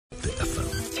FM.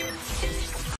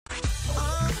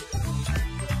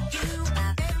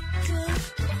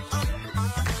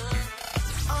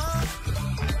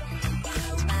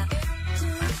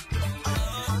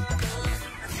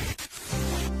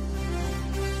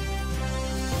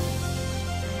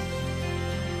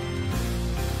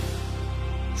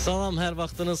 Salam, hər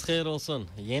vaxtınız xeyir olsun.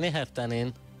 Yeni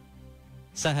həftənin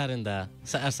səhərində,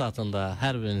 səhər saatında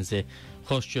hər birinizi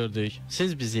xoş gördük.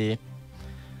 Siz bizi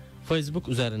Facebook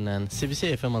üzərindən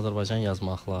CBC FM Azərbaycan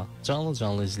yazmaqla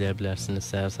canlı izləyə bilərsiniz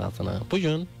səhər saatını.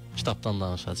 Bugün kitabdan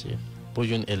danışacağıq.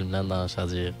 Bugün elmdən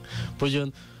danışacağıq.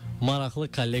 Bugün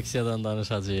maraqlı kolleksiyadan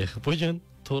danışacağıq. Bugün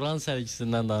Turan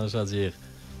sərgisindən danışacağıq.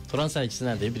 Turan sərgisi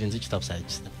nədir? Birinci kitab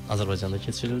sərgisidir. Azərbaycanda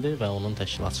keçirildi və onun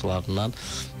təşkilatçılarından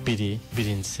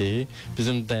birincisi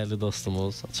bizim dəyərli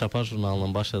dostumuz, Çapar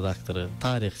jurnalının baş redaktoru,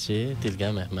 tarixçi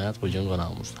Dilqə Məhməd bugün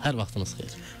qonağımızdır. Hər vaxtınız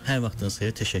xeyir. Hər vaxtınız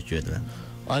xeyir, təşəkkür edirəm.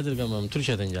 Ay Dilqə müəllim,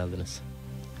 Türkiyədən gəldiniz.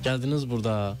 Gəldiniz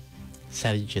burada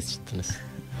sərgi keçirdiniz.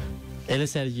 Elə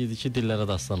sərgi idi ki, dillərə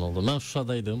dastan oldu. Mən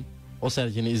Şuşadaydım. O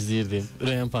sərgini izləyirdim,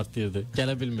 ürəyim partlayırdı,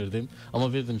 gələ bilmirdim. Amma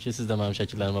bildim ki, siz də mənim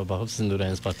şəkillərimə baxıb, sizin də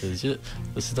ürəyiniz partlayırdı ki,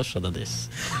 siz də Şuşada deyilsiniz.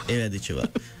 Elədir ki,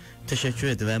 var.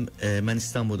 Təşəkkür edirəm. Mən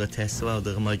İstanbulda təhsil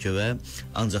aldığıma görə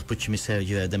ancaq bu kimi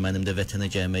sərgilərdə mənim də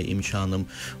vətənə gəlmək imkanım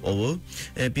olur.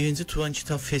 Birinci Turan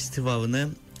kitab festivalını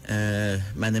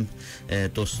mənim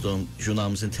dostum,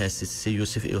 jurnalımızın təsisçisi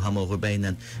Yusif İlhamoğlu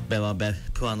bəylə bərabər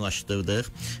planlaşdırdıq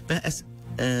və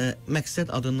məqsəd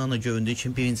adından da göründüyü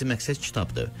kimi birinci məqsəd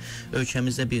kitabdır.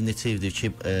 Ölkəmizdə bir neçə ildir ki,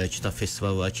 kitab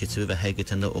festivalları keçirir və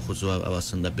həqiqətən də oxucular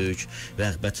arasında böyük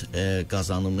rəğbət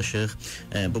qazanılmışıq.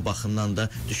 Bu baxımdan da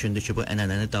düşündük ki, bu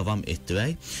ənənəni davam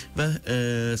etdirək və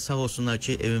sağ olsunlar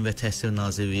ki, Elm və Təhsil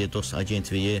Nazirliyi, Dost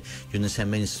Agentliyi,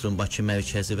 Yunisəmər İnstitutunun Bakı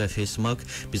Mərkəzi və Facebook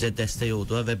bizə dəstək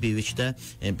oldular və birlikdə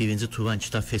birinci Turan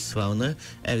kitab festivalını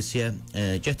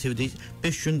ərsəyə gətirdik.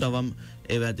 5 gün davam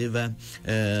elədi və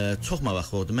çox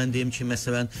maraqlı oldu. Mən deyim ki,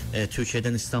 məsələn,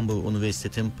 Türkiyədən İstanbul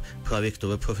Universitetinin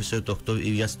prorektoru Profesör Doktor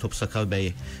İlyas Topsakal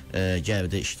bəy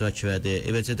gəldi, iştirak elədi.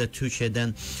 Eləcə də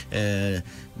Türkiyədən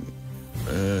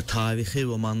tarixi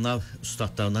romanlar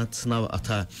ustadlarından Sınav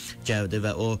Ata gəldi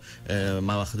və o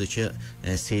maraqlıdır ki,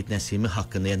 Seyid Nəsimi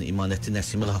haqqında, yəni İmanətli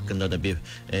Nəsimi haqqında da bir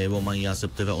roman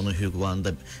yazıbdı və onun hüquqlarını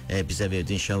da bizə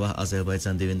verdi. İnşallah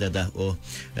Azərbaycan dilində də o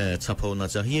çap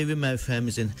olunacaq. Yerli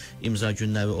mərifəmizin imza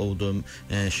günləri oldu.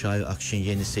 Şair Akşin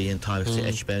Yeniseyin, tarixçi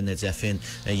Əkbər Nəcəfin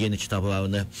yeni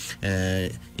kitablarını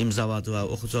imzaladılar.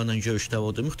 Oxucularla görüşlər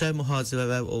oldu. Müxtəlif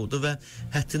mühazirələr oldu və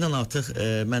həddindən artıq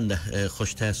mən də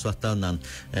xoş təəssüratlarla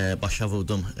başa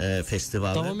vurdum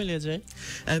festivalı. Davam eləyəcək?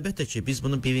 Əlbəttə ki, biz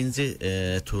bunu birinci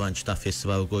Turan kitab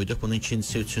festivalı qoyduq. Bunun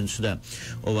ikincisi, üçüncüsü də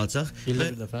olacaq.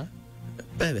 İldə bir dəfə?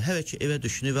 Bəli, hələ ki evə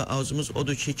düşünür və arzumuz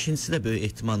odur ki, ikincisi də böyük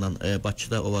ehtimalla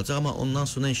Bakıda olacaq, amma ondan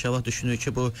sonra inşallah düşünür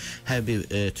ki, bu hər bir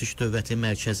Türk dövləti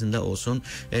mərkəzində olsun.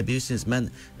 Bilirsiniz, mən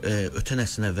ötən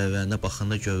əsrin əvvəllərinə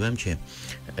baxanda görürəm ki,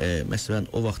 məsələn,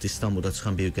 o vaxt İstanbulda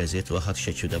çıxan bir qəzet rahat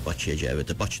şəkildə Bakıya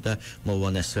gəlirdi. Bakıda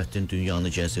Molla Nəsrəddin dünyanı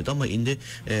gəzirdi, amma indi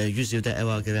 100 ildə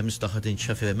əlaqələrimiz daha da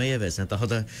inkişaf eləmək əvəzinə daha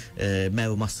da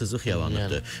məlumatsızlıq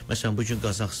yaranıbdır. Məsələn, bugün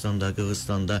Qazaxıstanda,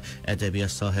 Qırğızstanda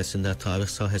ədəbiyyat sahəsində,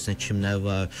 tarix sahəsində kimlər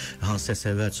var, hansı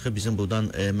əsərlər çıxır, bizim buradan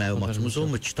məlumatımız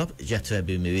olmur, kitab gətirə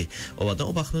bilmirik.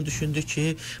 O baxımdan düşündük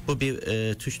ki, bu bir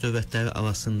Türk dövlətləri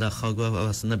arasında, xalqlar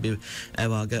arasında bir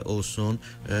əlaqə olsun,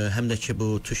 həm də ki,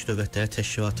 bu Türk dövlətləri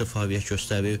təşkilatı fəaliyyət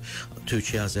göstərir,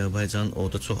 Türkiyə, Azərbaycan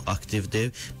orada çox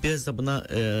aktivdir. Biraz da buna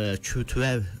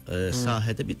kültürel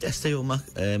sahədə bir dəstək olmaq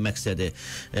məqsədi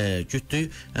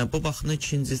gütdük. Bu baxımdan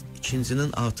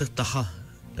ikincinin artıq daha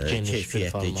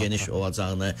keyfiyyətli, geniş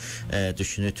olacağını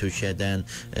düşünür. Türkiyədən,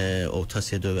 Orta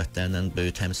Asiya dövlətlərindən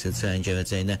böyük təmsilçilərin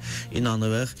gələcəyinə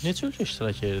inanırıq. Neçə ölkə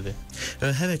iştirak edirdi?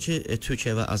 Hələ ki,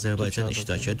 Türkiyə və Azərbaycan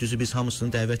iştirak edir. Düzü biz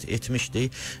hamısını dəvət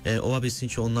etmişdik. Ola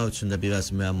bilsin ki, onlar üçün də biraz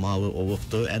müəmmalı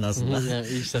olubdur, ən azından.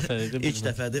 İlk dəfədir. İlk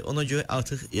dəfədir. Ona görə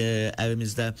artıq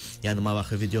əlimizdə yəni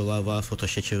maraqlı videolar var,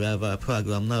 fotoşəkillər var,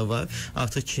 proqramlar var.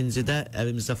 Artıq ikincidə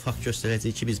əlimizdə fakt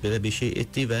göstərəcək ki, biz belə bir şey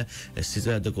etdik və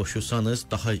sizlər də qoşursanız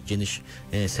daha geniş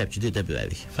səpkidə edə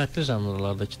bilərik. Fərqli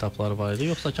janrlarda kitablar var idi,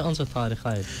 yoxsa ki, ancaq tarixə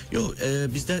aid? Yox,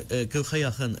 bizdə 40-a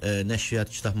yaxın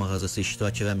nəşriyyat kitab mağazası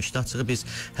iştirak eləmişdi. Açığı biz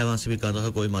hər hansı bir qadağa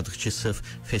qoymadıq ki, sırf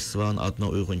festivalın adına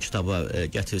uyğun kitablar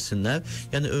gətirsinlər.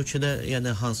 Yəni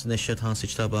ölkədə hansı nəşriyyat hansı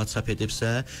kitabları çap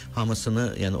edibsə,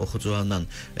 hamısını oxucularla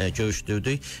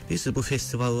görüşdürdük. Bilirsiniz, bu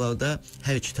festivallarda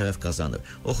hər iki tərəf qazanır.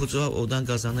 Oxucular oradan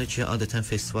qazanır ki, adətən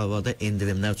festivallarda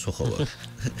endirimlər çox olur.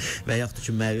 Və yaxud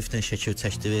ki, müəlliflə şəkil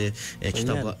çəkdirir,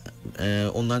 kitabla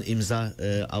ondan imza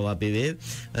ala bilir.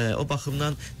 O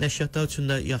baxımdan nəşriyyatlar üçün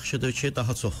də yaxşıdır ki,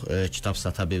 daha çox kitab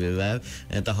sata bilirlər,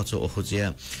 daha çox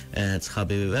oxucuya çıxa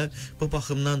bilirlər. Bu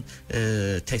baxımdan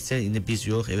təkcə indi biz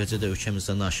yox, eləcə də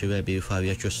ölkəmizdə naşirlər bir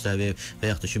fəaliyyət göstərir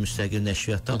və yaxud da ki, müstəqil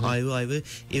nəşriyyatlar ayrı-ayrı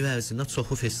il ərzində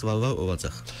çoxlu festivallar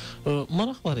olacaq.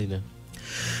 Maraq var idi.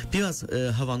 Biraz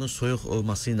havanın soyuq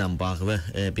olması ilə bağlı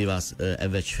biraz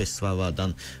əvvəlki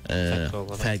festivallardan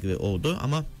fərqli oldu,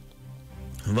 amma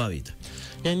var idi.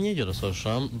 Yəni niyə görə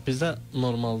soruşuram? Bizdə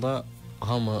normalda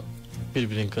hamı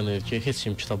bir-birini qınır ki, heç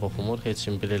kim kitab oxumur, heç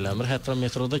kim bilirləmir. Hətta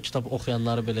metroda kitab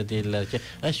oxuyanları belə deyirlər ki,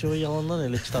 o yalandan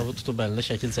elə kitabı tutub əlində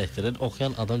şəkil çəkdirir,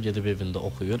 oxuyan adam gedib evində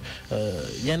oxuyur.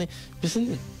 Yəni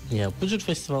bizim bu cür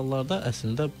festivallarda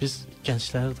əslində biz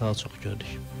gəncləri daha çox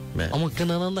görürük. Amma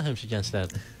qınanan da həmişə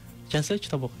gənclərdir. Gənclər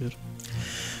kitab oxuyur.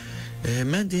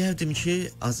 Mən deyərdim ki,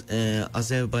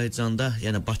 Azərbaycanda,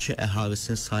 yəni Bakı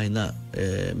əhalisinin sayına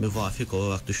müvafiq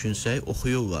olaraq düşünsək,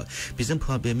 oxuyurlar. Bizim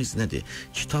problemimiz nədir?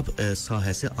 Kitab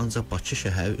sahəsi ancaq Bakı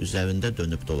şəhəri üzərində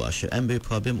dönüb dolaşır. Ən böyük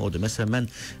problem odur. Məsələn, mən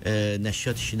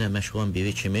nəşriyyat işi ilə məşğul olan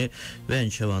biri kimi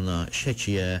Lənkərana,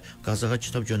 Şəkiyə, Qazaxa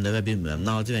kitab göndərə bilmirəm.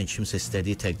 Nadirən kimsə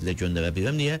istədiyi təqdirdə göndərə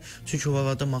bilmirəm. Niyə? Çünki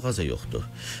oralarda mağaza yoxdur.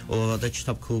 Oralarda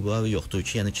kitab klubları yoxdur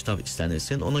ki, yəni kitab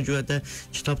istənilsin. Ona görə də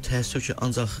kitab təəssüf ki,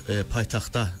 ancaq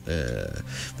paytaxtda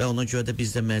və ona görə də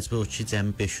biz də məcbur ki,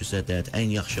 cəmi 500 ədəd,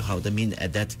 ən yaxşı halda 1000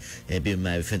 ədəd bir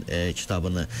müəllifin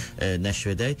kitabını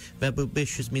nəşr edək və bu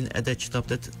 500.000 ədəd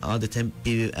kitab da adətən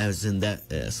bir il ərzində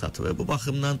satılır. Bu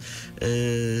baxımdan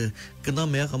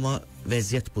qınamayaq, amma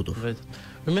vəziyyət budur.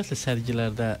 Ümumiyyətlə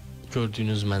sərgilərdə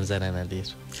gördüyünüz mənzərə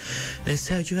nədir?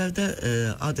 Sərgilərdə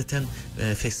adətən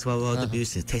festivallarda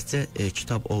bilirsiniz, təkcə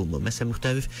kitab olmur. Məsələn,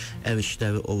 müxtəlif əl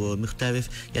işləri olur, müxtəlif,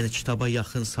 yəni kitaba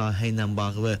yaxın sahə ilə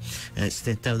bağlı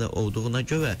stendlər də olduğuna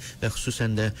görə və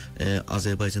xüsusən də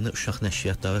Azərbaycanda uşaq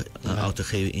nəşriyyatları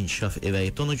artıq xeyli inkişaf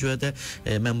edib. Ona görə də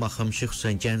mən baxıram ki,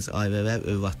 xüsusən gənc ailələr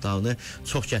övladlarını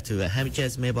çox gətirirlər. Həm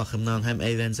gəzməyə baxımından, həm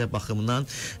əyləncə baxımından.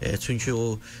 Çünki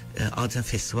o adətən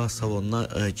festival salonuna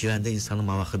girəndə insanın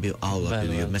maraqlı bir aula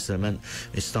bürüyür. Məsələn, mən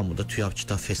İstanbulda TÜYAP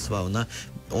Kitab Festivalına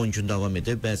 10 gün davam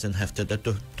edir. Bəzən həftədə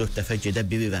 4 dəfə gedə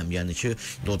bilirəm. Yəni ki,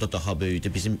 orada daha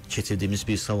böyükdür. Bizim keçirdiyimiz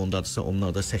bir salondadırsa,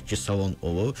 onlarda 8 salon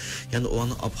olur. Yəni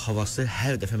oranın havası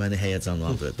hər dəfə məni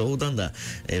həyəcanlandırır. Doğrudan da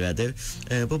elədir.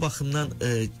 Bu baxımdan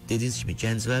dediyiniz kimi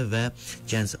gənclər və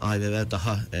gənc ailələr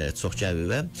daha çox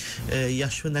gəlirlər.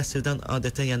 Yaşlı nəsildən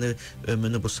adətən yəni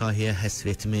ömrünü bu sahəyə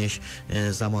həsr etmiş,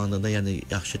 zamanında yəni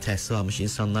yaxşı təhsil almış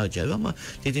insanlar gəlir, amma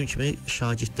dediyim kimi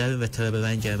şagirdlərin və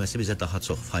tələbələrin gəlməsi bizə daha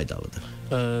çox faydalıdır.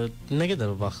 Nə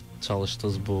qədər vaxt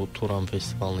çalışdınız bu Turan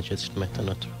festivalını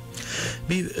keçirtməkdən ötürü?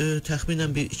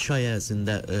 Təxminən 2 ay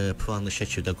ərzində planlı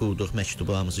şəkildə qurduq,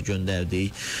 məktublarımızı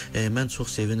göndərdik. Mən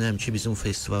çox sevinirəm ki, bizim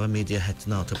festivala media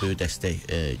həddindən artıq böyük dəstək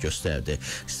göstərdi.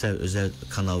 İstər özəl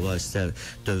kanallar, istər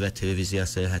dövlət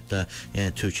televiziyası, hətta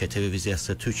yəni Türkiyə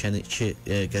televiziyası, Türkiyənin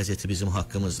 2 qəzeti bizim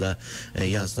haqqımızda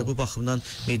yazdı. Bu baxımdan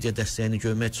media dəstəyini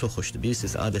görmək çox xoşdur.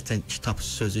 Bilirsiniz, adətən kitab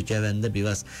sözü gələndə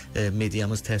biraz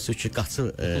mediamız təəssüf ki,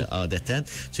 qaçır adətən.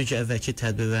 Çünki əvvəlki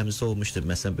tədbirlərimiz olmuşdur.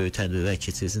 Məsələn, böyük tədbirlər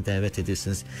keçirirsiniz, dəvət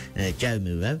edirsiniz,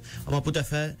 gəlmirlər. Amma bu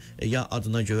dəfə ya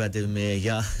adına görədirmi,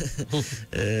 ya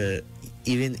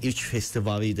ilin ilk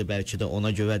festivalı idi, bəlkə də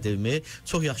ona görədirmi.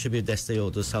 Çox yaxşı bir dəstək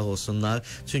oldu, sağ olsunlar.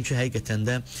 Çünki həqiqətən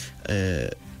də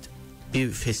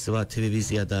bir festival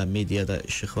televiziyada, mediada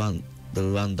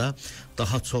işıqlandırılanda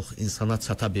daha çox insana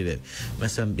çata bilir.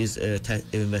 Məsələn, biz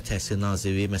Elm və Təhsil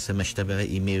Nazirliyi məsələn məktəblərə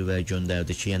e-maillər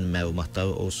göndərdik ki, yəni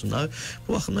məlumatları olsunlar.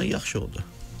 Bu baxımdan yaxşı oldu.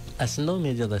 Əslində o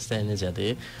media dəstəyi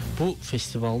necədir? Bu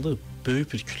festivalda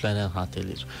böyük bir kütləni əhatə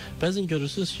edir. Bəzən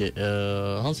görürsünüz ki,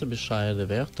 hansısa bir şairdir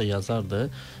və yaxud da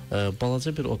yazardır,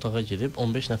 balaca bir otağa girib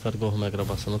 15 nəfər qohum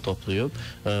əqrabasını toplayıb,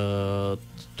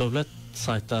 dövlət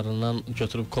saytlarından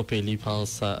götürüb kopya eləyib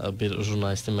hansısa bir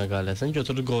jurnalistin məqaləsini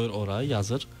götürüb qoyur ora,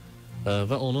 yazır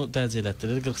və onu dərc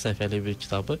elətdirir, 40 səhifəlik bir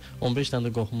kitabı 15 dənə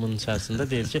də qohumun içərisində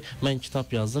deyir ki, mən kitab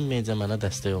yazdım, media mənə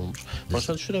dəstək olmur.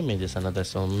 Başa düşürəm, media sənə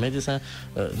dəstək olmur. Media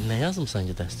sənə nə yazmısan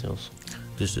ki, dəstək olsun?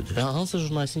 Düzdür. Hansı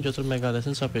jurnalistin götürüb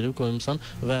məqaləsini çap edib qoymuşsan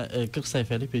və 40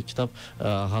 səhifəlik bir kitab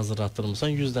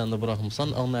hazırlatdırmısan, 100 dənə də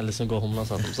buraxmısan, onun 50-sini qohumuna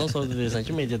satmışsan, sonra deyirsən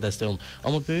ki, media dəstək olmur.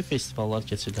 Amma böyük festivallar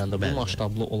keçiriləndə, bu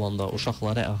maştablı olanda,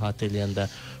 uşaqları əhatə edəndə,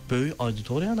 böyük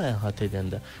auditoriyanı əhatə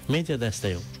edəndə media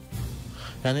dəstək olur.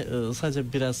 Yəni sadəcə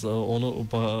biraz onu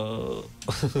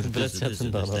biraz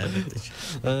çətin danışaq.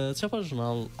 Çapar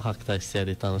jurnal haqqında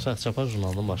istəyirik danışaq. Çapar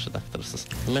jurnalının baş redaktorusunuz.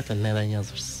 Ümumiyyətlə nədən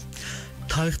yazırsınız?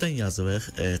 Tarixdən yazılır.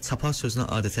 Çapar sözünə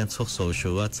adətən çox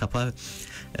soruşurlar. Çapar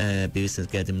bilirsiniz,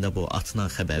 qədimdə bu atla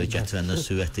xəbəri gətirəndən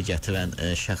sürətli gətirən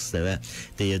şəxslərə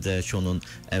deyirdilər ki, onun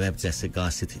ərəbcəsi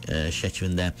qasid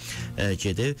şəklində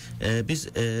gedir. Biz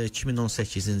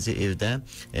 2018-ci ildə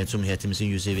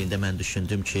Cümhuriyyətimizin 100 ilində mən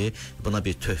düşündüm ki, buna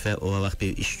bir töhfə olaraq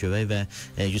bir iş görək və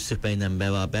Yusuf bəylə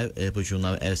bərabər bu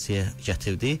jurnalı ərsəyə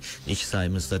gətirdik. İlk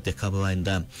sayımızda dekabr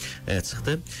ayında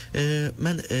çıxdı.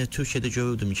 Mən Türkiyədə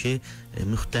görürdüm ki,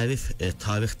 müxtəlif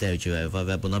tarix dərgiləri var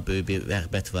və buna böyük bir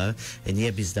rəğbət var.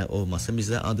 Niyə bizdə olmasın?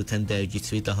 Bizdə adətən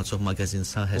dərgiçilik daha çox maqazin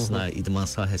sahəsinə, idman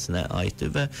sahəsinə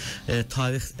aiddir və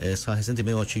tarix sahəsində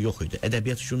demək olar ki, yox idi.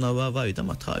 Ədəbiyyat jurnalları var idi,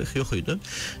 amma tarix yox idi.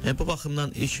 Bu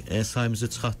baxımdan ilk sayımızı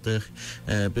çıxartdıq,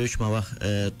 böyük maraq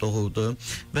doğurdu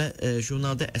və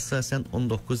jurnalda əsasən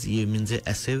 19-20-ci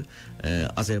əsr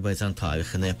Azərbaycan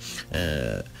tarixini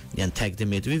yəni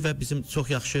təqdim edirik və bizim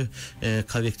çox yaxşı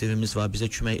kollektivimiz var,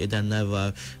 bizə kömək edənlər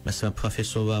var. Məsələn,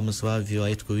 professorlarımız var,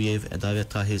 Vilayət Quruyev,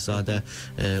 Ədavət Tahirzadə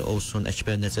olsun,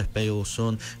 Əkbər Nəcəf bəy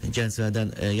olsun,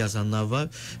 gənclərdən yazanlar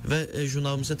var və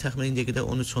jurnalımızın təxminən indiyə qədər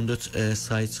 13-14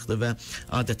 sayı çıxdı və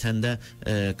adətən də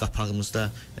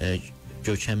qapağımızda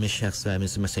görkəmli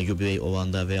şəxslərimiz, məsələn, yubiley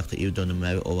olanda və yaxud da il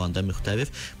dönümləri olanda müxtəlif,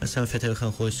 məsələn, Fətəli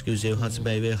Xoyski, Üzeyir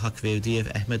Hacıbəyli,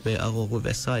 Haqverdiyev, Əhməd bəy Ağoğlu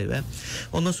və s.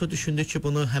 Ondan sonra düşündük ki,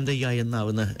 bunu həm də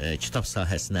yayınlarını kitab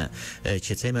sahəsinə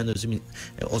keçək. Mən özüm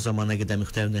o zamana qədər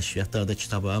müxtəlif nəşriyyatlarda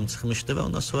kitablarım çıxmışdı və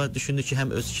ondan sonra düşündük ki,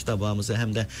 həm öz kitablarımızı,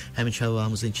 həm də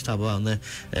həmkarlarımızın kitablarını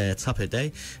çap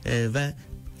edək və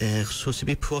xüsusi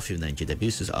bir profillə gedə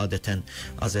bilirsiniz. Adətən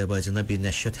Azərbaycanda bir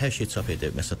nəşriyyat hər şey çap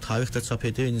edir. Məsələn, tarix də çap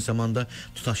edir, eyni zamanda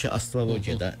tutaq ki,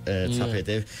 astrologiyada çap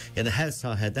edir. Yəni hər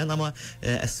sahədən, amma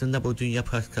əslində bu dünya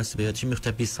praktikası belədir ki,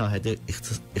 müxtəlif bir sahədə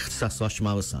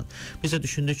ixtisaslaşmalısan. Biz də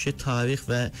düşündük ki, tarix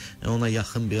və ona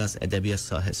yaxın biraz ədəbiyyat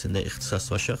sahəsində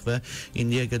ixtisaslaşaq və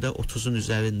indiyə qədər 30-un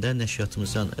üzərində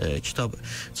nəşriyyatımızdan kitab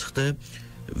çıxdı.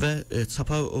 Və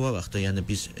çapar olaraq da yəni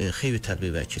biz xeyli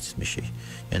tədbirlər keçirmişik.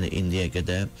 Yəni indiyə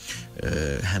qədər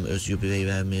həm öz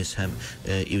yubileylərimiz, həm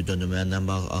il dönümlərindən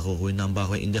bağlı, Ağoğlu ilə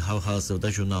bağlı. İndi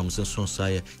hal-hazırda jurnalımızın son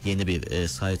sayı, yeni bir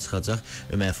sayı çıxacaq.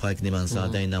 Ömər Faiq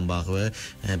Limanzadə ilə bağlı.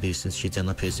 Bilirsiniz ki,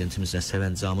 cənab prezidentimizin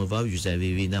sərəncamı var, 150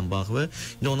 ili ilə bağlı.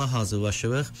 İndi ona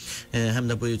hazırlaşırıq. Həm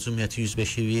də bu il Cümhuriyyətin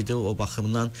 105 ilidir. O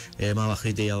baxımdan maraqlı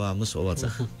ideyalarımız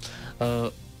olacaq.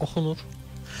 Oxunur,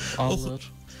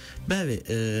 alınır. Bəli,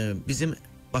 bizim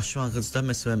başlanğıcda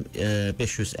məsələn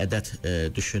 500 ədəd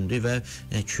düşündük və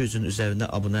 200-ün üzərində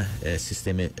abunə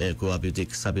sistemi qura bildik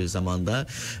qısa bir zamanda.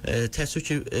 Təəssüf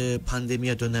ki,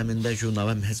 pandemiya dönəmində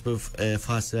jurnala məcbur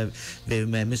fasilə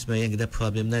verməyimiz müəyyən qədər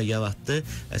problemlər yaratdı.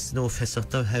 Əslində o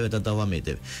fəsadlar hələ də davam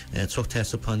edir. Çox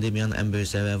təəssüf pandemiyanın ən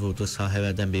böyük zərər vurduğu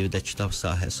sahələrdən biri də kitab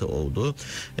sahəsi oldu.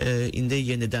 İndi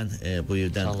yenidən bu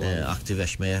ildən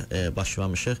aktivləşməyə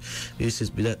başlamışıq.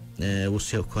 Bilirsiniz, bir də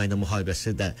Rusiya-Ukrayna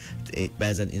müharibəsi də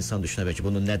bəzən insan düşünür ki,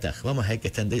 bunun nə dəxli, amma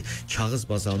həqiqətən də kağız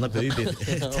bazarına böyük bir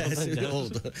təsiri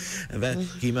oldu və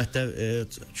qiymətlər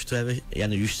kütləvi,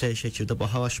 yəni yüksək şəkildə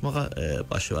bahalaşmağa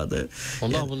başladı.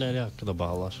 Onda abunəli haqqı da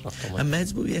bahalaşır.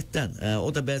 Məcburiyyətdən. O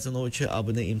da bəzən olur ki,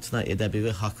 abunə imtina edə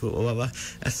bilir, haqlı olaraq.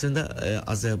 Əslində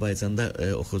Azərbaycanda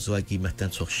oxucular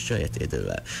qiymətdən çox şikayət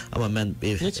edirlər. Amma mən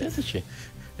bir... Neçədir ki?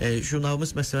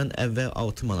 Jurnalımız məsələn əvvəl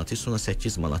 6 manat, sonra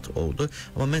 8 manat oldu.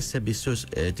 Amma mən sizə bir söz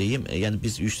deyim, yəni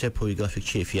biz yüksək poliqrafik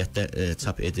keyfiyyətdə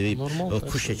çap edirik.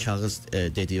 Kuşe kağız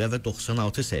dediklər və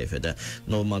 96 səhifədə.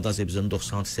 Normalda Azərbaycanın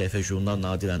 96 səhifə jurnal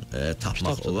nadirən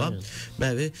tapmaq olar.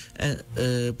 Bəli,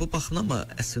 bu baxımdan amma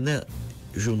əslində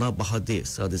jurnal baha deyil.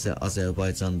 Sadəcə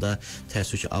Azərbaycanda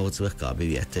təəssüf ki, alıcılıq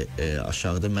qabiliyyəti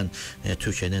aşağıdır. Mən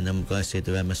Türkiyə ilə müqayisə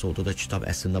edirəm. Məsələn, orada da kitab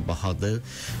əslində bahadır.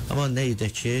 Amma nə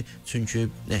edək ki, çünki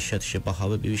nəşriyyat işi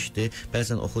bahalı bir işdir.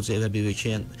 Bəzən oxucu elə bilir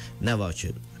ki, nə var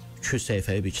ki, 200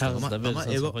 səhifəli bir kitab, amma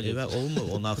evə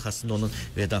olmur. Onun arxasında onun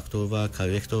redaktoru var,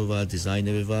 korrektoru var,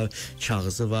 dizayneri var,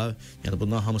 kağızı var. Yəni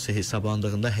bunların hamısı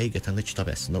hesablandığında həqiqətən də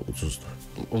kitab əslində ucuzdur.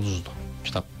 Ucuzdur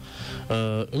kitab.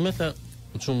 Ümumiyyətlə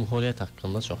Cümhuriyyət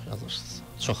haqqında çox yazırsınız,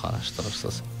 çox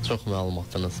araşdırırsınız, çox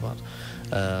məlumatınız var.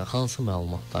 Hansı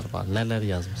məlumatlar var? Nələr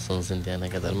yazmışsınız indiyənə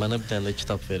qədər? Mənə bir dənə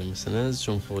kitab vermişsiniz,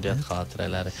 Cümhuriyyət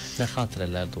xatirələri. Nə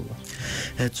xatirələrdir onlar?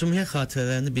 Cümhuriyyət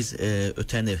xatirələrini biz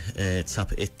ötən il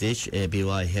çap etdik bir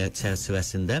layihə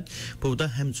çərçivəsində. Burada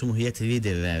həm Cümhuriyyət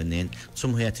liderlərinin,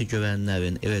 Cümhuriyyəti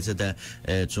görənlərin, eləcə də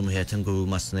Cümhuriyyətin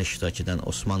qurulmasına iştirak edən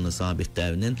Osmanlı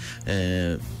zabitlərinin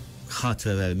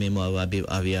xatirələri, memarlar bir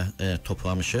araya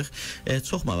toplamışıq.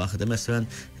 Çox maraqlıdır. Məsələn,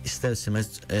 istər-istəməz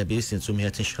bilirsiniz,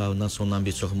 Cümhuriyyətin işğalından sonra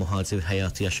bir çox mühacir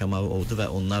həyatı yaşamalı oldu və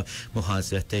onlar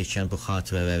mühacirətdə ikən bu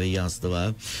xatirələri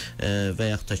yazdılar və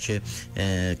yaxud da ki,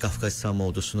 Qafqaz İslam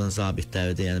ordusunun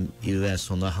zabitləri də, yəni illər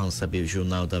sonra hansısa bir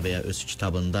jurnalda və ya öz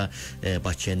kitabında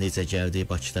Bakıya necə gəldi,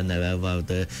 Bakıda nələr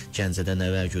vardı, Gəncədə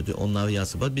nələr gördü, onları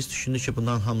yazıblar. Biz düşündük ki,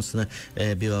 bunların hamısını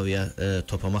bir araya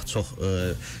toplamaq çox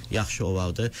yaxşı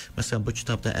olardı. Məsələn, bu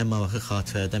kitabda ən maraqlı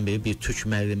xatirələrdən biri bir türk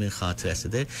müəllimin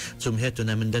xatirəsidir. Cümhuriyyət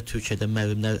dönəmində Türkiyədə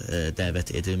müəllimlər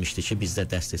dəvət edilmişdi ki, bizdə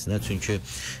dərs etsinlər. Çünki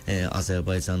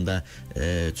Azərbaycanda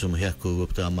Cümhuriyyət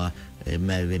qurulubdur, amma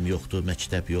müəllim yoxdur,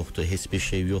 məktəb yoxdur, heç bir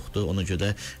şey yoxdur. Ona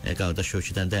görə qardaş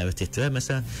ölkədən dəvət etdilər.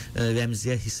 Məsələn,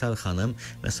 Rəmziyə Hisar xanım,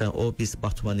 məsələn, o biz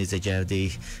Batuma necə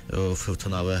gəldik,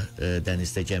 fırtınalı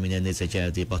dənizdə gəminə necə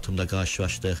gəldik, Batumda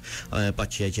qarşılaşdıq,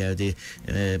 Bakıya gəldik.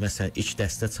 Məsələn, ilk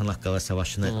dərsdə Çanaqqala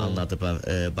savaşını anladıblar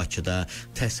Bakıda.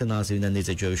 Təhsil naziri ilə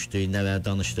necə görüşdük, nələr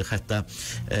danışdıq. Hətta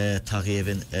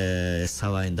Tağıyevin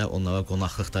sarayında onlara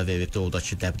qonaqlıq da veribdi.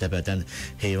 Oradakı dəbdəbədən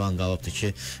heyvan qalıbdı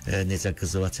ki, necə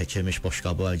qızıla çəkilmiş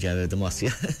boşqablar gəlirdi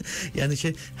masaya. Yəni ki,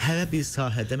 hər bir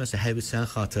sahədə, məsələn, hərbiçilərin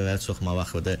xatirələri çox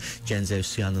maraqlıdır. Gəncə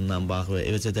üsyanından bağlı,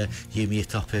 eləcə də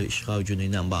 27 aprel işğal günü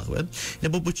ilə bağlı.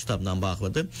 Bu kitabla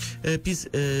bağlıdır. Biz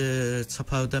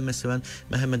Çaparda, məsələn,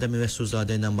 Məhəmməd Əmin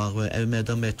Rəsulzadə ilə bağlı,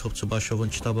 Əvmərdan bəy Topçubaşovun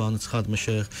kitablarını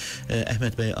çıxartmışıq,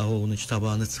 Əhməd bəy Ağoğlu'nun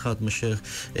kitablarını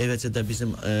çıxartmışıq. Eləcə də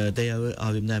bizim dəyərli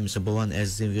alimlərimizin Boran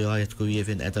Əzizin, Vilayət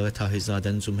Quriyevin, Ədavət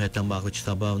Tahizadənin Cümhuriyyətdən bağlı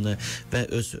kitablarını və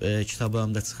öz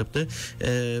kitablarını da çıxıbdır.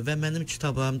 Və mənim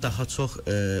kitablarım daha çox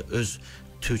öz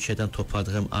Türkiyədən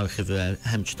topladığım arxivlər,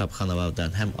 həm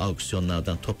kitabxanalardan, həm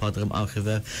auksionlardan topladığım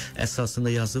arxivlər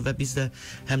əsasında yazılır və biz də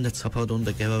həm də Çaparda onu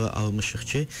da qərara almışıq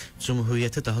ki,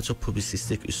 Cümhuriyyəti daha çox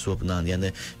publisistik üslubla,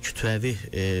 yəni kütləvi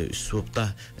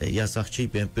üslubda yazaq ki,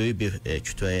 böyük bir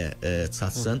kütləyə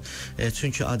çatsın.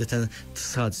 Çünki adətən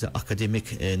sadəcə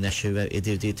akademik nəşrlər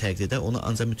edildiyi təqdirdə onu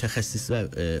ancaq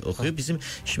mütəxəssislər oxuyur. Bizim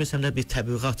işimiz həm də bir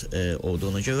təbliğat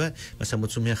olduğuna görə, məsələn,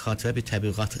 bu Cümhuriyyət xatirə bir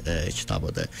təbliğat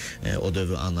kitabıdır. O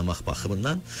dövr anlamaq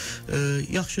baxımından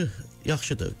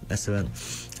yaxşıdır. Məsələn,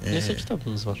 neçə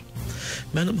kitabınız var?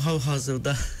 Mənim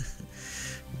hal-hazırda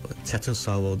çətin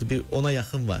sual oldu. Bir 10-a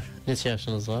yaxın var. Neçə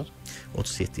yaşınız var?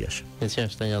 37 yaş. Neçə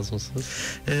yaşdan yazmısınız?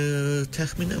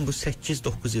 Təxminən bu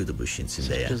 8-9 ildir bu işin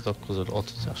içindəyəm. 8-9 il,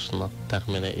 30 yaşından,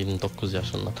 təxminən 29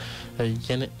 yaşından.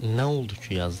 Yəni nə oldu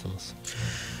ki, yazdınız?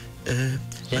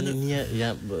 Yəni niyə,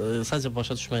 sadəcə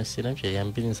başa düşmək istəyirəm ki,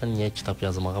 yəni bir insan niyə kitab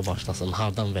yazmağa başlasın,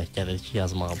 hardan vəh gəlir ki,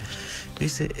 yazmağa başlasın?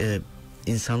 Birisi,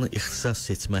 insanın ixtisas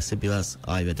seçməsi biraz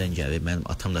ailədən gəlir. Mənim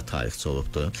atam da tarixçi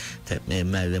olubdur,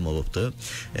 müəllim olubdur.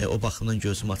 O baxımdan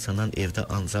gözüm açandan evdə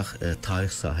ancaq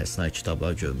tarix sahəsinə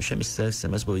kitablar görmüşəm.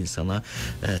 İstər-istəməz bu insana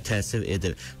təsir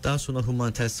edir. Daha sonra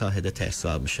humanitar sahədə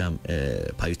təhsil almışam,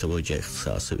 politologiya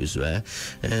ixtisası üzrə.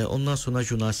 Ondan sonra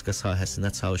jurnalistika sahəsində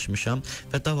çalışmışam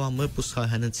və davamlı bu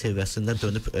sahənin çevrəsində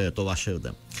dönüb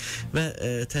dolaşırdım. Və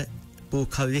bu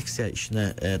kolleksiya işinə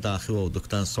daxil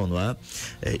olduqdan sonra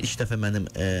ilk dəfə mənim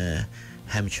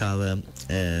həmkarım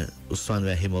Usman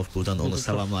Rəhimov, buradan onu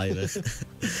salamlayırıq.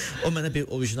 O mənə bir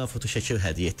orijinal fotoşəkil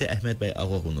hədiyyə etdi. Əhməd bəy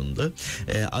Ağoğlu'nundur.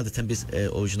 Adətən biz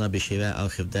orijinal bir şeylər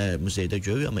arxivdə, muzeydə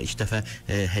görürük, amma ilk dəfə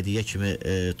hədiyyə kimi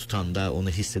tutanda,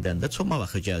 onu hiss edəndə çox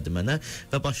maraqlı gəldi mənə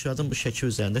və başladım bu şəkil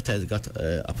üzərində tədqiqat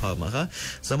aparmağa.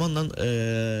 Zamanla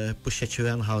bu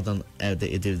şəkillərin hardan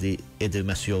əldə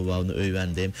edilməsi yollarını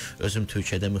öyrəndim. Özüm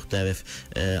Türkiyədə müxtəlif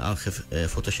arxiv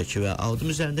fotoşəkillər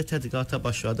aldım. Üzərində tədqiqata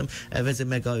başladım.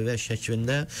 Əvvəlcə məqalələr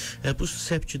şəklində. Bu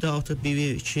səpkidə artıq 1,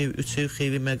 2, 3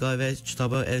 xeyli məqalə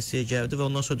kitablar əlsiyə gəldi və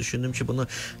ondan sonra düşündüm ki, bunu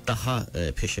daha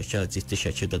peşəkar, ciddi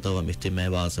şəkildə davam etdirmək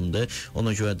lazımdır.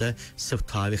 Ona görə də sırf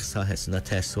tarix sahəsində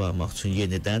təhsil almaq üçün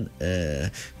yenidən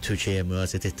Türkiyəyə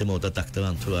müraciət etdim. Orada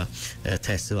doktorantura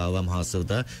təhsil alıram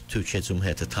hazırda. Türkiyə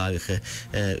Cümhuriyyəti tarixi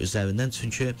üzərindən.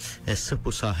 Çünki sırf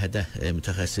bu sahədə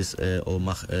mütəxəssis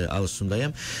olmaq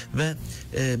arzusundayım və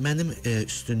mənim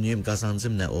üstünlüyüm,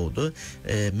 qazancım nə oldu?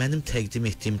 Mənim təqdim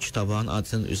etdiyim kitabların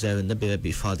adının üzərində belə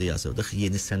bir ifadə yazırdıq.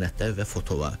 Yeni sənətlər və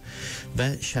fotolar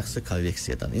və şəxsi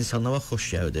kolleksiyadan. İnsanlara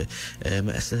xoş gəldi.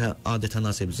 Məsələn, adətən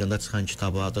Azərbaycanda çıxan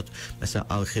kitablarda, məsələn,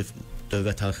 arxiv,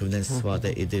 dövlət arxivindən istifadə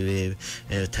edilir,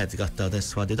 tədqiqatlardan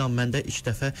istifadə edilir. Amma məndə ilk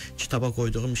dəfə kitaba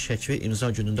qoyduğum şəkli imza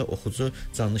günündə oxucu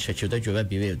canlı şəkildə görə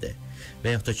bilirdi.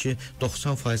 Və yaxud da ki,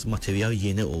 90% material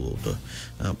yeni olurdu.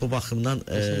 Bu baxımdan...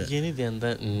 Yeni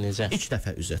deyəndə necə? İlk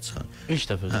dəfə üzə çıxan. İlk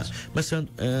dəfə üzə çıxan.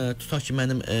 Məsələn, tutaq ki,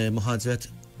 mənim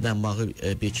mühacirət ilə bağlı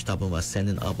bir kitabım var.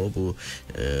 Sənin abo, bu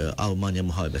Almaniya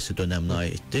müharibəsi dönəminə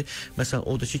aiddir. Məsələn,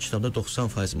 oradakı kitabda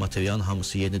 90% materialın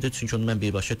hamısı yenidir. Çünki onu mən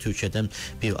birbaşa Türkiyədən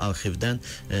bir arxivdən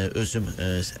özüm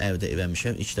əldə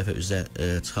eləmişəm. İlk dəfə üzə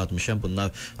çıxartmışam.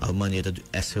 Bunlar Almaniyada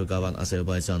əsir qalan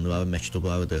Azərbaycanlıların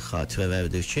məktublarıdır,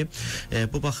 xatirələridir ki,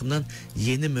 bu baxımdan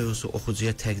yeni mövzu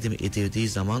oxucuya təqdim edildiyi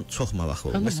zaman çox maraqlı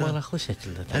olur. Məsələn, maraqlı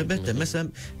şəkildə təqdim edilir. Əlbəttə, məsələn,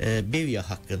 Beria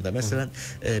haqqında. Məsələn,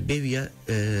 Beria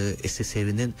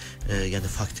SSR-nin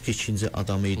yəni faktiki ikinci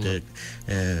adamı idi.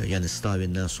 Yəni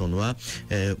Stalindən sonra.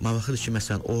 Maraqlıdır ki,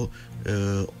 məsələn, o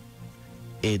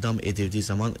edam edildiyi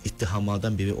zaman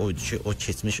ittihamlardan biri oydu ki, o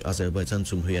keçmiş Azərbaycan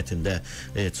Cumhuriyyətində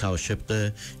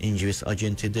çalışıbdır, İngilis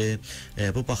agentidir.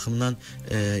 Bu baxımdan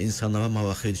insanlara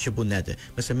maraqlıdır ki, bu nədir?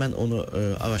 Məsələn, mən onu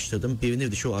araşdırdım.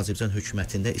 Bilinirdi ki, o Azərbaycan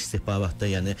hökumətində istihbaratda,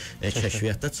 yəni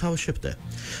kəşfiyyatda çalışıbdır.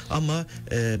 Amma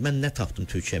mən nə tapdım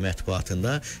Türkiyə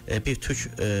mətbuatında? Bir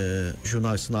türk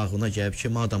jurnalistin ağlına gəlib ki,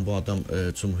 madam bu adam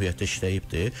Cumhuriyyətdə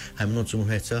işləyibdir, həmin o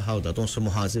Cumhuriyyətçilər hardadır? Onsa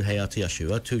mühazir həyatı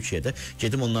yaşayırlar Türkiyədə.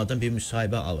 Gedim onlardan bir müsahibə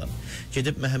alım.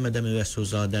 Gedib Məhəmməd Əmin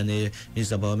Rəsulzadəni,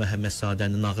 Mirzəbaba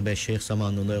Məhəmmədzadəni, Nağıbəy Şeyx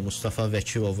zamanını, Mustafa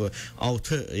Vəkilovu,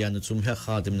 6 yəni Cumhuriyyət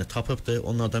xadimini tapıbdır.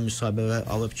 Onlardan müsahibələr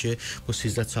alıb ki, bu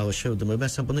sizdə çalışırdımı?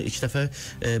 Məsələn, bunu ilk dəfə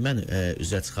mən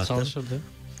üzə çıxartdım. Çalışırdı.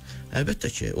 Əlbəttə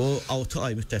ki, o 6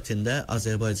 ay müddətində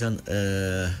Azərbaycan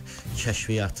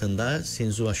kəşfiyyatında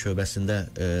senzura şöbəsində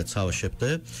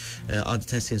çalışıbdır.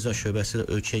 Adətən senzura şöbəsi də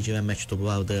ölkəyə girən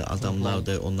məktublardır,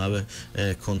 adamlardır, onları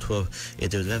kontrol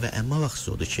edirlər və ən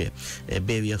maraqlısı odur ki,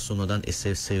 Beria sonradan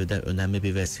SSR-də önəmli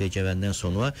bir vəzifəyə gələndən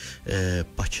sonra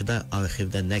Bakıda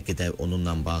arxivdə nə qədər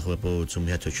onunla bağlı bu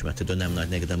Cumhuriyyət hökuməti dönəmlər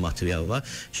nə qədər material var,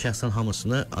 şəxsən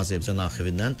hamısını Azərbaycan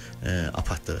arxivindən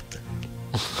apardırıbdır.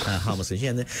 Hamısı.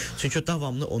 Yəni, çünki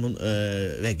davamlı onun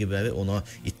rəqibləri ona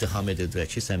ittiham edirdilər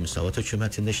ki, sən müsavat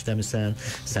hökumətində işləmirsən,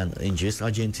 sən İngilis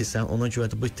agentisən, ona görə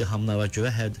də bu ittihamlara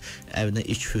görə hər ərinə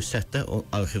ilk fürsətdə o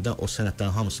arxivdən o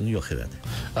sənədlərin hamısını yox elədi.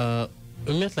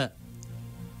 Ümumiyyətlə,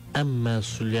 ən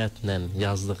məsuliyyətlə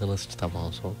yazdığınız kitab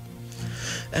hansı oldu?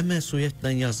 Ən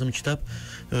məsuliyyətlə yazdığım kitab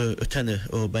ötən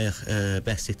o bayaq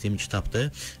bəhs etdiyim kitabdır.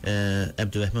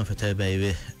 Əbdürrəhman Fətərbəyli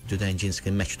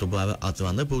Düdənginskinin məktubları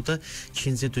adlanır. Burada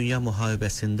 2-ci Dünya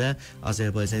müharibəsində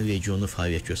Azərbaycan regionu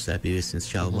fəaliyyət göstərib, bilirsiniz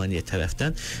ki, Almaniya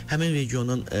tərəfdən. Həmin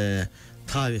regionun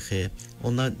tarixi,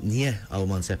 onlar niyə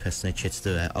Alman cəbhəsinə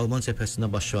keçdilər, Alman cəbhəsində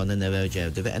başlarına nələr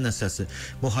gəldi və ən əsası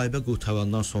müharibə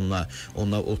qurtarandan sonra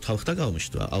onlar ortalıqda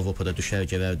qalmışdılar. Avropada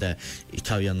düşərgələrdə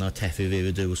İtalyanlar təhvil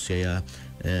verirdi Rusiyaya,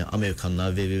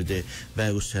 Amerikanlar verirdi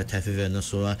və Rusiya təhvil verəndən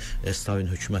sonra Stalin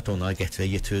hökuməti onlara gətirə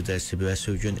yetirirdi, Sibirə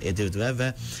sürgün edirdilər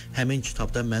və həmin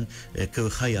kitabda mən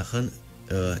 40-a yaxın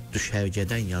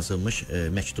düşərgədən yazılmış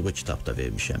məktubu kitabda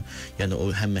vermişəm. Yəni o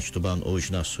həm məktubların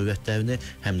orijinal surətlərini,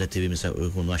 həm də dilimizə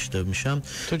uyğunlaşdırmışam.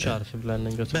 Türk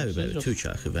arxivlərindən götürmüşsünüz? Bəli, Türk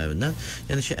arxivlərindən.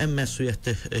 Yəni ki, ən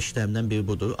məsuliyyətli işlərimdən biri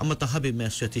budur. Amma daha bir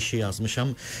məsuliyyətli işi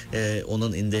yazmışam.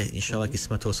 Onun indi inşallah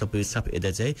qismət olsa bir çap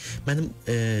edəcək. Mənim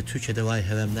Türkiyədə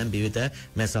layihələrimdən biri də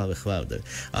məzarlıqlardır.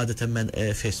 Adətən mən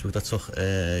Facebookda çox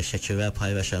şəkillər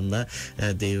paylaşanda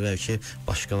deyirlər ki,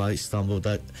 başqaları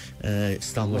İstanbulda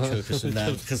İstanbul körpüsündə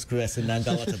Qız Qüvvəsindən,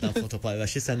 Qalatadan foto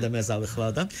paylaşır, sən də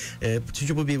məzarlıqlardan.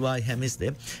 Çünki bu bir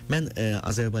layihəmizdir. Mən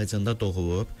Azərbaycanda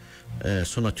doğulub,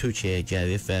 sonra Türkiyəyə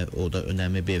gəlib və orada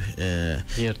önəmli bir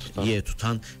yer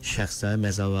tutan şəxslərin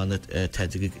məzarlarını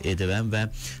tədqiq edirəm və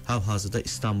hal-hazırda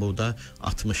İstanbulda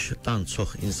 60-dan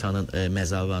çox insanın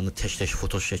məzarlarını, tək-tək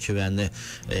foto şəkillərini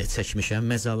çəkmişəm.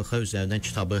 Məzarlıqlar üzərindən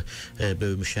kitabı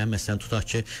bölmüşəm. Məsələn, tutaq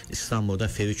ki,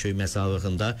 İstanbulda Feriköy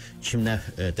məzarlığında kimlər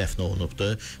dəfn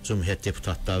olunubdur? Cumhuriyyət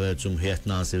deputatları, Cumhuriyyət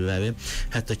nazirləri.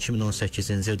 Hətta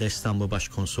 2018-ci ildə İstanbul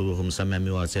Baş Konsulluğumuza mən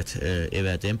müraciət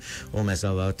elədim. O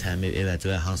məzarları təmir elədi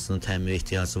və hansının təmir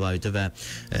ehtiyacı var idi və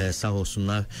sağ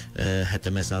olsunlar,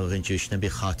 hətta məzarlığın girişinə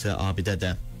bir xatirə abidə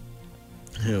də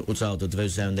ucaldırdı və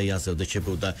üzərində yazırdı ki,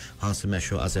 burada hansı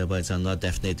məşhur Azərbaycanlılar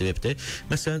dəfn edilibdir.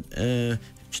 Məsələn,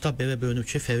 kitab belə bölünüb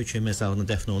ki, Fəriköy məzarlığına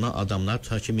dəfn olunan adamlar,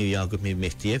 tutaq ki, Mir Yaqub, Mir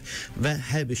Mehdiyev və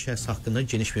hər bir şəxs haqqında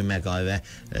geniş bir məqalə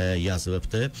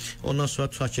yazılıbdır. Ondan sonra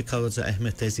tutaq ki, Karaca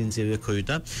Əhməddə Zincirli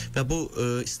Kuyuda və bu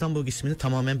İstanbul qismini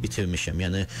tamamən bitirmişəm.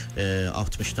 Yəni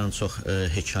 60-dan çox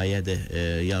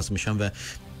hekayədir yazmışam və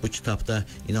bu kitabda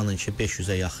inanın ki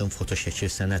 500-ə yaxın foto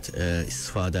şəkil sənət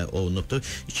istifadə olunubdur.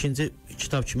 İkinci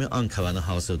kitab kimi Ankaranı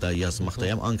hazırda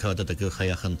yazmaqdayım. Ankarada da 40-a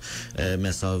yaxın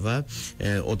məzar var.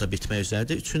 O da bitmək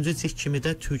üzrədir. Üçüncü cilt kimi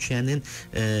də Türkiyənin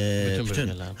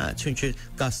bütün çünki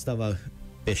Qarsda var,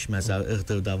 5 məzar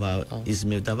Iğdırda var,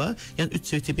 İzmirdə var. Yəni 3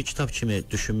 ciltli bir kitab kimi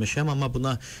düşünmüşəm, amma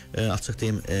buna açıq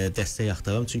deyim dəstək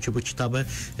axtarıram. Çünki bu kitabı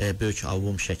böyük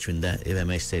albom şəklində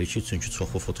eləmək istəyirik ki, çünki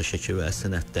çoxlu foto şəkil və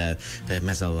sənədlər,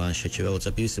 məzarların şəkili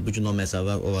olacaq. Bilirsiniz, bugün o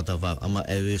məzarlar orada var, amma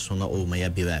 50 il sonra olmaya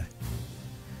bilər.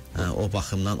 O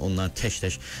baxımdan onların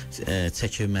tək-tək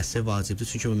çəkilməsi vacibdir.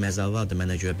 Çünki bu məzarlar da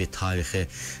mənə görə bir tarixi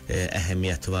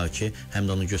əhəmiyyəti var ki, həm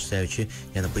də onu göstərir ki,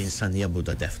 yəni bu insan niyə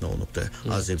burada dəfn olunubdur?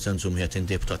 Azərbaycan Cümhuriyyətinin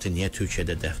deputatı niyə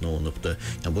Türkiyədə dəfn olunubdur?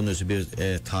 Yəni bunun özü bir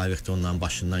tarixdə onların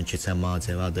başından keçən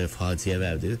macəradır,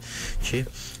 faciələrdir ki,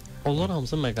 onlar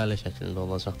hamısı məqalə şəklində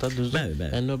olacaq da, düzdür?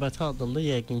 Bəli. Yəni növbəti addımda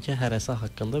yəqin ki, hərəsə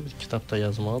haqqında bir kitab da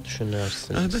yazmağı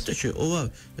düşünürsünüz. Əlbəttə ki, o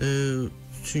var.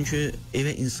 Çünki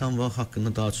evə insan var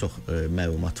haqqında daha çox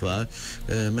məlumat var.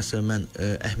 Məsələn, mən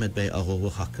Əhməd bəy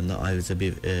Ağoğlu haqqında ayrıca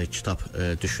bir kitab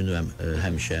düşünürəm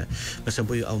həmişə. Məsələn,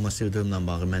 bu Almas İldırımla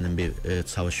bağlı mənim bir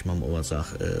çalışmam olacaq,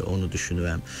 onu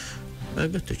düşünürəm.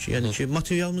 Əlbəttə ki, yəni ki,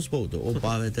 materialımız boldur, o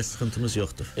barədə sıxıntımız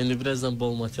yoxdur. İndi birazdan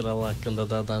bol material haqqında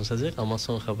da danışacaq, amma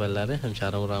son xəbərləri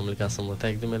həmkarım Ramil Qasımlı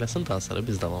təqdim eləsin, daha sonra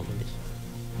biz davam edirik.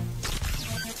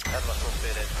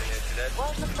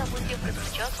 Важных событий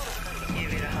сейчас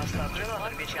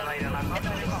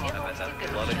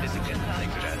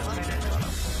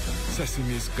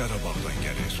Səsimiz Qarabağdan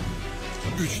gəlir.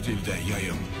 3 dildə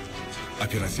yayım.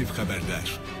 Operativ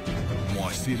xəbərlər.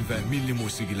 Müasir və milli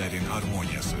musiqilərin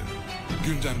harmoniyası.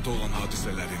 Gündəmdə olan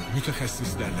hadisələrin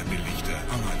mütəxəssislərlə birlikdə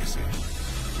analizi.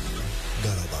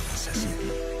 Qarabağın səsi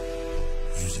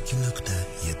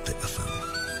 102.7 FM.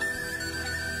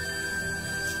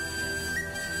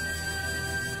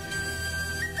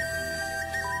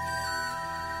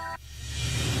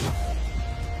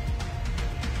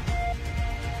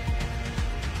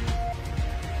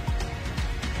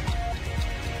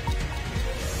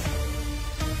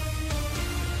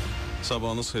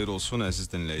 Sabahınız xeyir olsun, əziz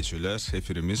dinləyicilər.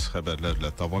 Efirimiz xəbərlərlə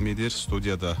davam edir.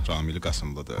 Studiyada Ramil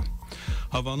Qasımlıdır.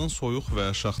 Havanın soyuq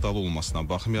və şaxtalı olmasına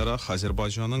baxmayaraq,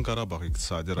 Azərbaycanın Qarabağ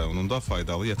iqtisadi rayonunda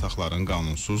faydalı yataqların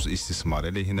qanunsuz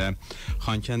istismarı əleyhinə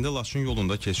Xankəndi-Laçın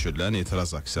yolunda keçirilən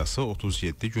etiraz aksiyası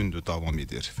 37 gündür davam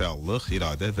edir. Fəallıq,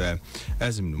 iradə və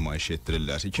əzm nümayiş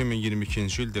etdirirlər.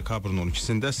 2022-ci il dekabrın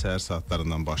 12-sində səhər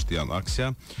saatlarından başlayan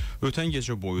aksiya ötən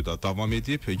gecə boyu da davam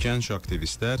edib. Gənc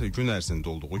aktivistlər gün ərzində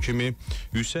olduğu kimi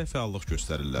yüksək fəallıq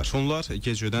göstərirlər. Onlar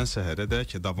gecədən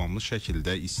səhərədək davamlı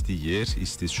şəkildə isti yer,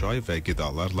 isti çay və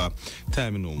qidalarla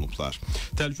təmin olunublar.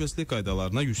 Təhlükəsizlik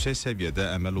qaydalarına yüksək səviyyədə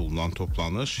əməl olunan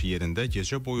toplanış yerində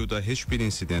gecə boyu da heç bir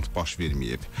insident baş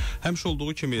verməyib. Həmişə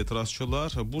olduğu kimi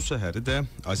etirazçılar bu səhəri də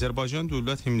Azərbaycan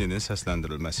dövlət himninin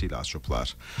səsləndirilməsi ilə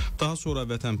açıblar. Daha sonra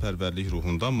vətənpərvərlik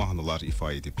ruhunda mahnılar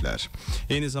ifa ediblər.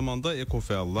 Eyni zamanda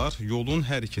ekofəallar yolun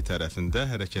hər iki tərəfində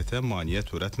hərəkətə maneə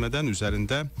törətmədən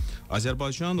üzərində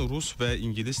Azərbaycan, Rus və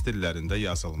İngilis dillərində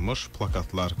yazılmış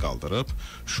plakatlar qaldırıb,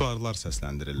 şüarlar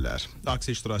səsləndirirlər.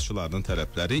 Aksiya iştirakçılarının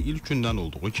tələbləri ilk gündən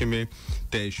olduğu kimi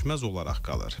dəyişməz olaraq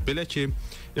qalır. Belə ki,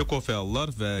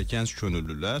 ekofəallar və gənc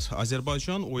könüllülər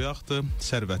Azərbaycan oyaqdır,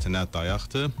 sərvətinə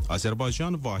dayaqdır,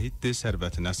 Azərbaycan vahiddir,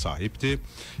 sərvətinə sahibdir,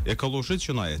 ekoloji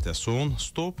cinayətə son,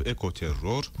 stop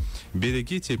ekoterror,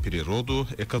 берегите природу,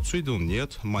 экоциду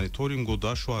нет, monitoringu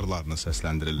da şüarlarını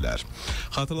səsləndirirlər.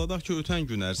 Xatırladaq ki, ötən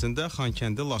gün ərzində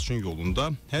Xankəndi-Laçın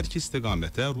yolunda hər iki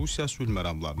istiqamətə Rusiya sülh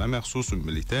məramlarına məxsus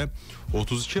ümumilikdə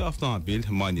 32 avtomobil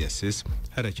maneəsiz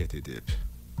hərəkət edib.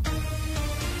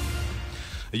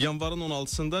 Yanvarın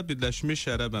 16-sında Birləşmiş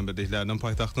Ərəb Əmirliklərinin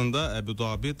paytaxtında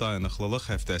Əbu-Dabi dayanıqlılıq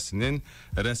həftəsinin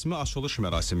rəsmi açılış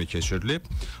mərasimi keçirilib.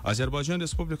 Azərbaycan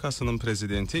Respublikasının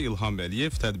prezidenti İlham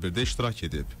Əliyev tədbirdə iştirak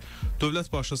edib.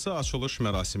 Dövlət başçısı açılış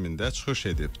mərasimində çıxış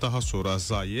edib. Daha sonra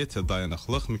Zayed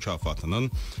dayanıqlıq mükafatının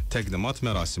təqdimat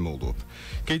mərasimi olub.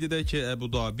 Qeyd edək ki,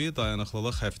 Əbu-Dabi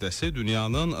dayanıqlılıq həftəsi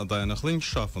dünyanın dayanıqlı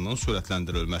inkişafının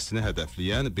sürətləndirilməsini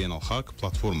hədəfləyən beynəlxalq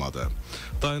platformadır.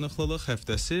 Dayanıqlılıq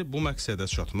həftəsi bu məqsədə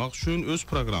çatmaq üçün öz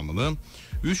proqramını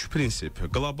 3 prinsip,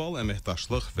 qlobal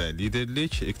əməkdaşlıq və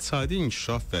liderlik, iqtisadi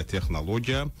inkişaf və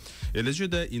texnologiya, eləcə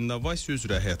də innovasiya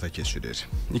üzrə həyata keçirir.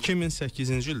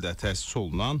 2008-ci ildə təsis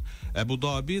olunan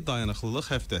Əbu-Dabi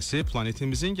dayanıqlılıq həftəsi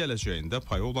planetimizin gələcəyində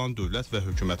payı olan dövlət və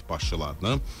hökumət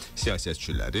başçılarını,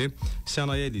 siyasətçiləri,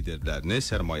 sənaye liderlərini,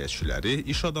 sərmayəçiləri,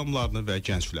 iş adamlarını və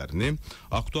gənclərini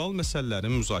aktual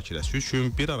məsələlərin müzakirəsi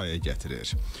üçün bir araya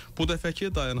gətirir. Bu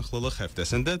dəfəki dayanıqlılıq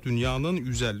həftəsində dünyanın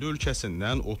 150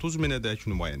 ölkəsindən 30 minədək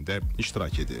nümayəndə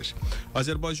iştirak edir.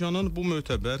 Azərbaycanın bu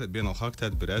mötəbər beynəlxalq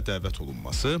tədbirə dəvət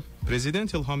olunması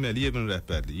Prezident İlham Əliyevin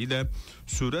rəhbərliyi ilə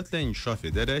sürətlə inkişaf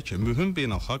edərək mühüm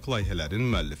beynəlxalq layihələrin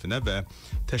müəllifinə və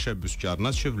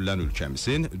təşəbbüskarına çevrilən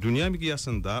ölkəmizin dünya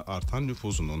miqyasında artan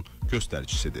nüfuzunun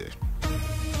göstəricisidir.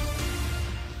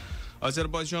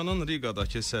 Azərbaycanın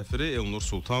Riqadakı səfiri Elnur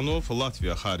Sultanov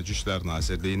Latviya Xarici İşlər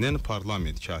Nazirliyinin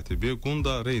parlament katibi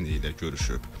Gunda Reyni ilə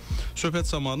görüşüb. Söhbət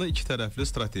zamanı iki tərəfli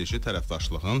strateji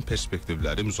tərəfdaşlığın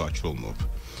perspektivləri müzakirə olunub.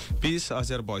 Biz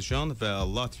Azərbaycan və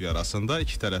Latviya arasında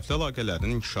iki tərəfli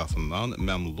əlaqələrin inkişafından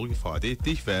məmnunluq ifadə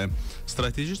etdik və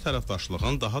strateji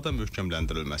tərəfdaşlığın daha da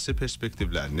möhkəmləndirilməsi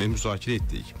perspektivlərini müzakirə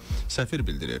etdik. Səfir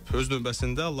bildirib. Öz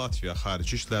növbəsində Latviya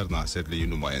Xarici İşlər Nazirliyi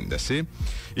nümayəndəsi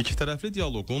iki tərəfli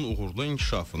dialoqun uğurlu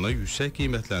inkişafını yüksək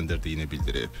qiymətləndirdiyini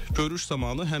bildirib. Görüş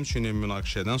zamanı həmçinin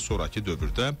münaqişədən sonraki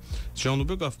dövrdə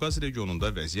Cənubi Qafqaz regionunda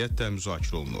vəziyyət də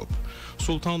müzakirə olunub.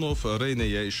 Sultanov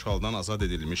Reynəyə işğaldan azad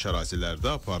edilmiş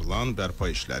ərazilərdə aparılan bərpa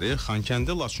işləri,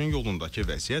 Xankəndi-Laçın yolundakı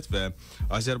vəziyyət və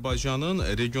Azərbaycanın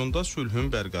regionda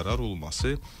sülhün bərqərar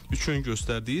olması üçün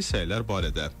göstərdiyi səylər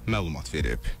barədə məlumat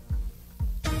verib.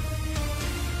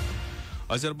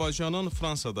 Azərbaycanın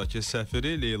Fransadakı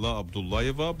səfiri Leyla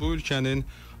Abdullayeva bu ölkənin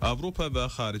Avropa və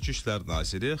Xarici İşlər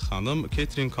Naziri xanım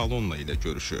Ketrin Kolonna ilə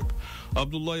görüşüb.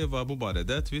 Abdullayeva bu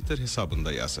barədə Twitter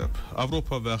hesabında yazıb.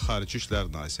 Avropa və Xarici İşlər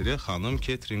Naziri xanım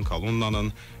Ketrin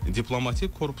Kolonnanın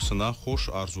diplomatik korpusuna xoş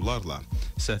arzularla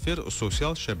səfir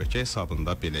sosial şəbəkə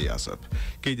hesabında belə yazıb.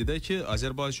 Qeyd edək ki,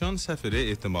 Azərbaycan səfiri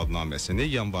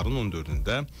etimadnaməsini yanvarın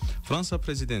 14-də Fransa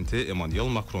prezidenti Emmanuel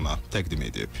Macrona təqdim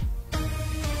edib.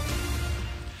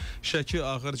 Şəki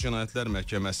Ağır Cinayətlər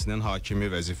Məhkəməsinin hakimi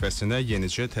vəzifəsinə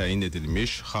yenicə təyin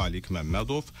edilmiş Xaliq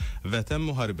Məmmədov Vətən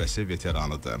müharibəsi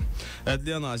veteranıdır.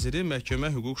 Ədliyyə Naziri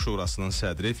Məhkəmə Hüquq Şurasının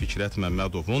sədri Fikrət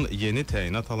Məmmədovun yeni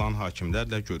təyinat alan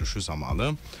hakimlərlə görüşü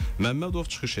zamanı Məmmədov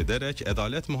çıxış edərək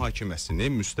ədalət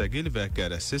mühakiməsini müstəqil və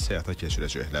qərəzsiz həyata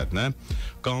keçirəcəklərinə,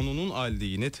 qanunun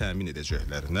aliliyini təmin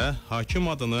edəcəklərinə,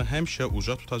 hakim adını həmişə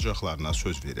uca tutacaqlarına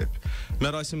söz verib.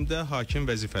 Mərasimdə hakim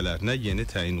vəzifələrinə yeni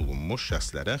təyin olunmuş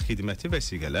şəxslərə xidməti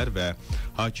vəsiqələr və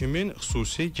hakimin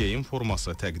xüsusi geyim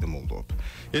forması təqdim olunub.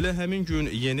 Elə həmin gün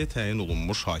yeni təyin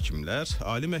olunmuş hakimlər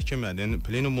Ali Məhkəmənin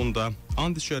plenumunda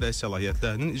and içərək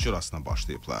səlahiyyətlərinin icrasına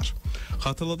başlayıblar.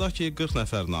 Xatırladaq ki, 40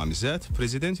 nəfər namizəd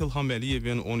Prezident İlham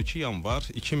Əliyevin 12 yanvar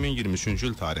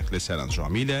 2023-cü il tarixli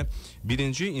sərəncamı ilə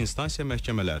birinci instansiya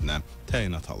məhkəmələrinə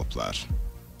təyinat alıblar.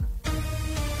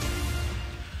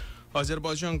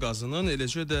 Azərbaycan qazının,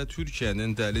 eləcə də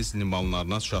Türkiyənin dəliz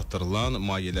limanlarına çatdırılan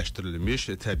mayeləşdirilmiş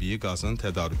təbii qazın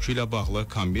tədarükü ilə bağlı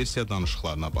kommersiya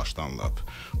danışıqlarına başlanılıb.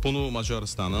 Bunu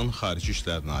Macarıstanın Xarici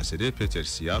İşlər Naziri Peter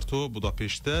Siarto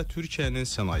Budapeştdə Türkiyənin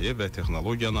Sənaye və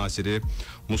Texnologiya Naziri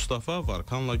Mustafa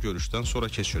Varkanla görüşdən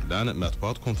sonra keçirilən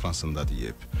mətbuat konfransında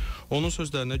deyib. Onun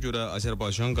sözlərinə görə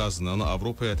Azərbaycan qazının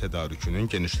Avropaya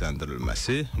tədarükünün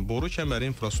genişləndirilməsi boru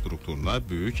kəməri infrastrukturuna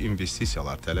böyük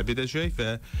investisiyalar tələb edəcək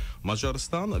və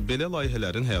Macarıstan belə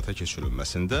layihələrin həyata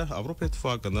keçirilməsində Avropa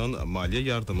İttifaqının maliyyə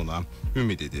yardımına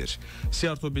ümid edir.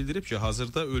 Siarto bildirib ki,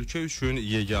 hazırda ölkə üçün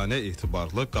yeganə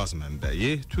etibarlı qaz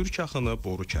mənbəyi Türk axını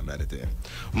boru kəməridir.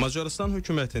 Macarıstan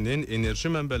hökumətinin enerji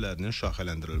mənbələrinin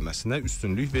şaxələndirilməsinə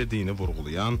üstünlük verdiyini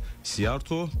vurğulayan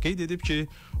Siarto qeyd edib ki,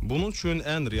 bunun üçün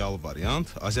ən real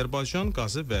variant Azərbaycan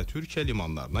qazı və Türkiyə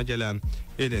limanlarına gələn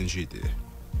LNG-dir.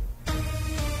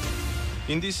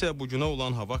 İndi isə bugünə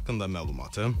olan hava haqqında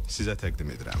məlumatı sizə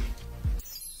təqdim edirəm.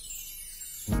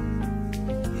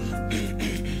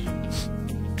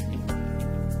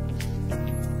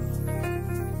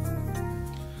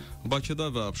 Bakıda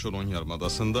və Abşeron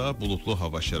yarımadasında bulutlu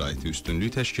hava şəraiti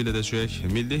üstünlük təşkil edəcək.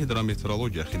 Milli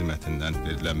Hidrometeorologiya Xidmətindən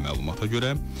verilən məlumata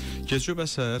görə gecə və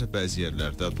səhər bəzi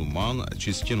yerlərdə duman,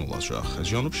 çiskin olacaq.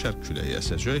 Cənub-şərq küləyi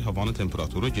əsəcək, havanın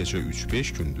temperaturu gecə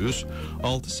 3-5, gündüz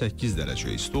 6-8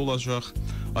 dərəcə isti olacaq.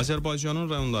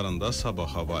 Azərbaycanın rayonlarında sabah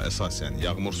hava əsasən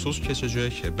yağmursuz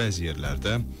keçəcək, bəzi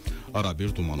yerlərdə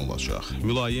arabir duman olacaq.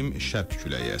 Mülayim şərq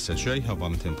küləyi əsəcək,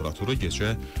 havanın temperaturu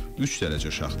gecə 3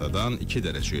 dərəcə şaxtadan 2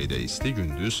 dərəcəyə isti,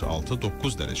 gündüz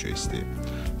 6-9 dərəcə isti.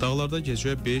 Dağlarda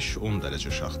gecə 5-10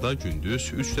 dərəcə şaxta, gündüz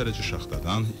 3 dərəcə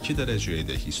şaxtadan 2 dərəcəyə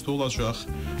dək isti olacaq.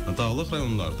 Dağlıq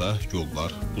rayonlarda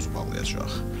yollar buz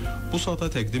bağlayacaq. Bu saata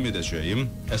təqdim edəcəyim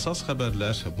əsas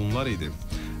xəbərlər bunlar idi.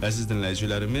 Əziz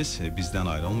dinləyicilərimiz, bizdən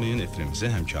ayrılmayın, efirimizi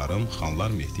həmkarım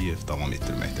Xanlar Mehdiyev davam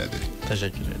etdirməkdədir.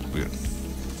 Təşəkkür ederim. Buyurun.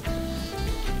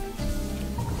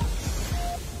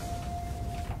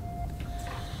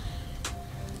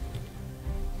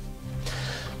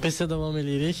 Biz də davam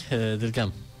edirik.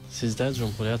 Dilqəm, sizdə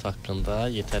Cümhuriyyət haqqında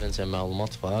yetərincə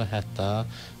məlumat var, hətta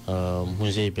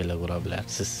muzey belə qura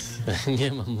bilərsiniz.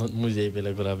 Niyə muzey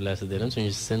belə qura bilərsiniz deyirəm?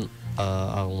 Çünki sizin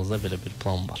ağlınızda belə bir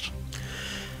plan var.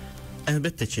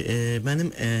 Əlbəttə ki, mənim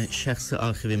şəxsi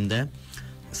arxivimdə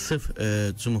sırf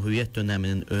Cumhuriyyət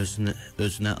dönəminin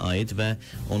özünə aid və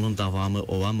onun davamı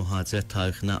olan mühacirət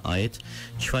tarixinə aid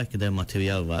kifayət qədər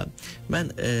material var.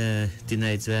 Mən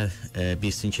dinləyicilər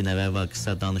bilsin ki, nələr var,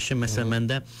 qısa danışım. Məsələn,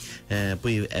 məndə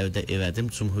bu il evdə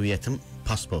elədim, Cumhuriyyətin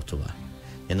pasportu var.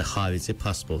 Yəni xarici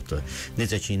pasportu.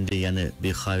 Necə ki, indi yəni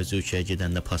bir xarici ölkəyə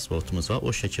gedəndə pasportumuz var.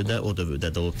 O şəkildə o dövrdə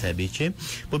də olub təbii ki.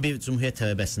 Bu bir Cumhuriyyət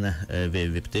tələbəsinə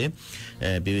verilibdir.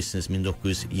 Bilirsiniz,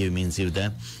 1920-ci ildə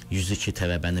 102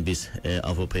 tələbəni biz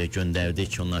Avropaya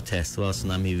göndərdik ki, onlar təhsil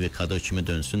alsınlar, milli kadr kimi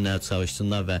dönsünlər,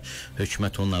 çalışsınlar və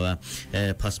hökumət onlara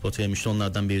pasport vermişdi.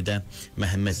 Onlardan biri də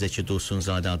Məhəmməd Zəki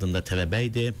Dursunzadə adında tələbə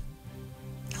idi.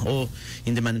 O,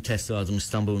 indi mənim təhsil aldım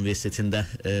İstanbul Universitetində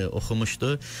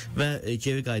oxumuşdu və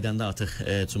geri qaydanda artıq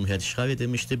Cumhuriyyət işğal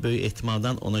edilmişdi. Böyük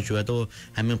ehtimaldan ona görə də o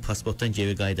həmin pasportdan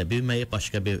geri qayda bilməyib,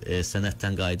 başqa bir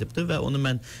sənəddən qayıdıbdır və onu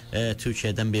mən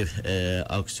Türkiyədən bir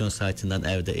auksion saytından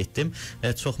əldə etdim.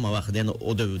 Çox maraqlı, yəni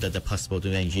o dövrdə də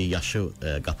pasportun rəngi yaşıl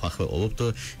qapaqlı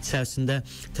olubdur. İçərisində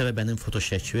tələbənin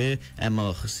fotoşəkli, ən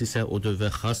maraqlısı isə o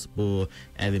dövrə xas bu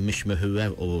ərinmiş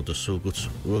möhürlər olurdu.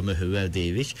 Surğuçlu möhürlər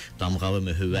deyirik, damğalı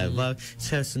möhürlər var.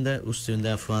 İçərisində rus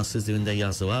dilində, fransız dilində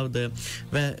yazı vardı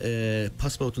və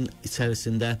pasportun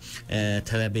içərisində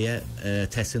tələbəyə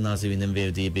Təhsil Nazirliyinin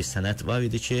verdiyi bir sənəd var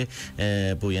idi ki,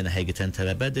 bu yəni həqiqətən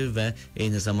tələbədir və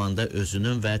eyni zamanda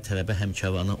özünün və tələbə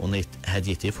həmkarlarının ona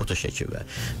hədiyyə etdiyi fotoşəkil var.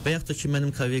 Və yaxud da ki,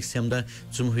 mənim kolleksiyamda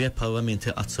Cumhuriyyət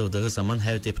Parlamenti açıldığı zaman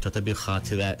hər deputata bir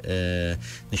xatirə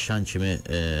nişan kimi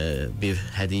bir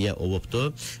hədiyyə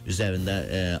olubdur. Üzərində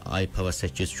ay para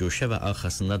 8 güşə və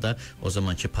arxasında da o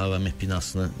zamanki parlament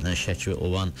binasının şəkli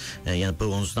olan, yəni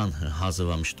bronzdan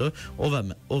hazırlamışdı. O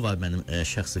var mənim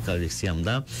şəxsi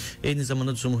kolleksiyamda. Eyni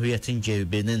zamanda Cumhuriyyətin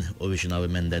gerbinin orijinalı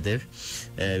məndədir.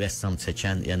 Rəssam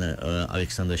çəkən, yəni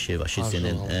Aleksandr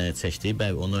Şirvaşidzenin çəkdiyi,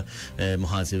 bəli, onu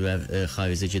mühacirlər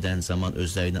xaricə gedən zaman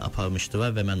özlərini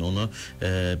aparmışdılar və mən onu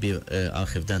bir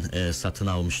arxivdən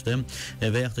satın almışdım.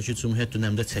 Və yaxud da ki, Cumhuriyyət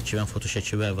dönəmində çəkilən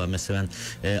fotoşəkillər var. Məsələn,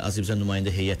 Azərbaycan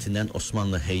nümayəndə heyətindən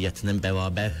Osmanlı heyətinin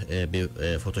bərabər bir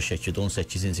fotoşəkildə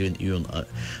 18-ci ilin iyun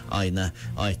ayına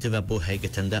aiddir və bu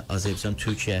həqiqətən də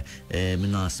Azərbaycan-Türkiyə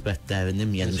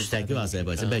münasibətlərinin, yəni müstəqil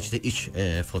Azərbaycan, bəlkə də ilk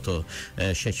foto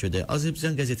şəkildir.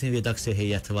 Azərbaycan qəzetinin redaksiya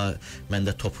heyəti var,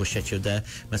 məndə toplu şəkildə.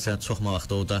 Məsələn, çox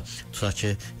maraqlı orada tutaq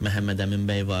ki, Məhəmməd Əmin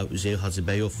bəy var, Üzeyir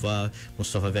Hacıbəyov var,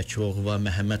 Mustafa Vəkiloğlu var,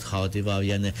 Məhəmməd Xadi var,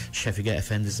 yəni Şəfiqə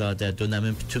Əfəndizadə,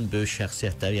 dönəmin bütün böyük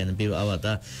şəxsiyyətləri, yəni bir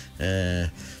arada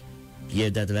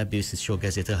yerdədir və bilirsiniz ki, o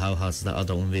qəzeti hal-hazırda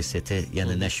Ada Universiteti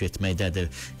yəni nəşr etməkdədir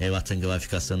Latın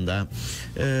qrafikasında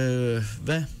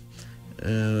və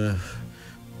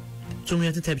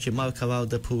Cumhuriyyətin təbii ki,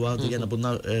 markalardır, pullardır, yəni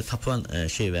bunlar tapılan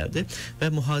şeylərdir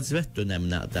və mühacirət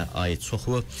dönəminə də aid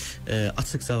çoxlu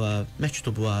açıqcalar,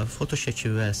 məktublar,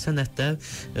 fotoşəkillər, sənədlər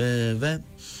və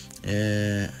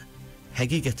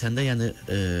həqiqətən də yəni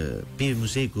bir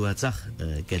muzey quracaq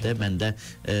qədər məndə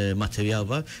material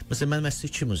var. Məsələn, mənim əsli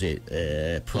 2 muzey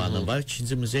planım var.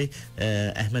 İkinci muzey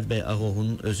Əhməd bəy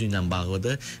Ağoğlunun özü ilə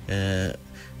bağlıdır.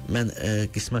 Mən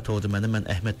qismət oldu mənə, mən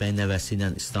Əhməd bəyin nəvəsi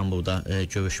ilə İstanbulda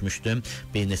görüşmüşdüm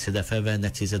bir neçə dəfə və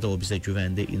nəticədə o bizə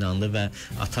güvəndi, inandı və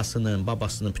atasının,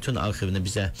 babasının bütün arxivini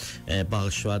bizə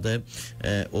bağışladı.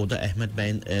 Orada Əhməd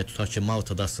bəyin tutaq ki,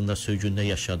 Malta adasında sürgündə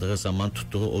yaşadığı zaman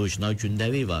tutduğu orijinal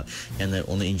gündəlik var. Yəni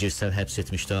onu ingilislər həbs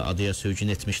etmişlər, adaya sürgün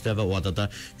etmişlər və o adada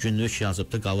günlük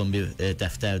yazıbdı, qalın bir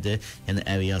dəftərdir. Yəni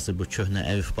əl yazı bu köhnə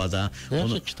əlifbada.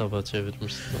 Onu kitaba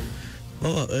çevirmişsiniz.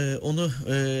 Onu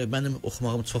mənim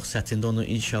oxumağım çox çətindir. Onu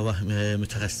inşallah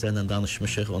mütəxəssislərlə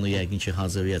danışmışıq. Onu yəqin ki,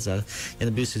 hazırlayacaq.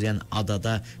 Yəni bilirsiniz, yəni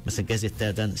adada məsələn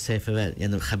qəzetlərdən səhifələr,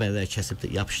 yəni xəbərlər kəsib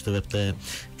yapışdırıbdı.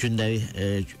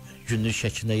 Gündəlik günlük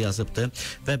şəklində yazıbdı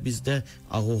və bizdə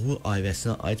Ağoğlu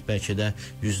ailəsinə aid bəlkə də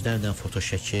yüzlərlə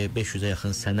fotoşəkil, 500-ə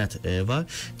yaxın sənəd var.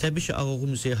 Təbii ki, Ağoğlu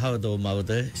muzeyi harada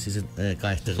olmalıdır? Sizin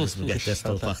qayıtdığınız müqəddəs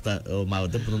torpaqda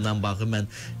olmalıdır. Bununla bağlı mən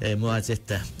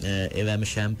müraciət də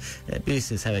eləmişəm.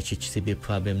 Bilirsiniz, hələ ki, kiçik bir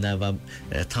problemlər var.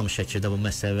 Tam şəkildə bu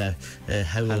məsələlər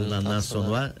həll olunandan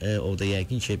sonra orada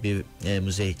yəqin ki, bir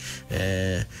muzey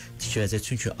tikiləcək.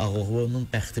 Çünki Ağoğlunun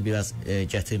bəxti biraz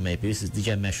gətirmək. Bilirsiniz,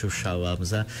 digər məşhur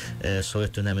şairlərimiza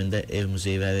Sovet dönəmində ev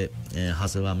muzeyləri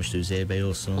hazırlanmışdı. Üzeyir bəy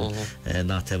olsun,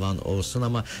 Natəvan olsun,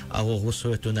 amma Ağoğlu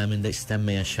Sovet dönəmində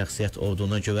istənməyən şəxsiyyət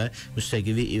olduğuna görə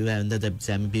müstəqillik illərində də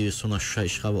cəmi bir il sonra Şuşa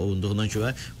işğal olunduğuna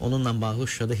görə onunla bağlı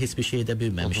Şuşada heç bir şey edə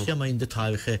bilməmişdi, amma indi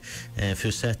tarixi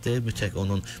fürsətdir. Mütləq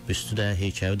onun büstü də,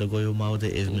 heykəli də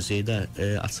qoyulmalıdır, ev muzeyi də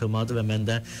açılmalıdır və mən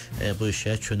də bu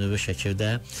işə könüllü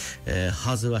şəkildə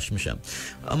hazırlaşmalıyım. razılaşmışam.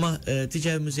 Amma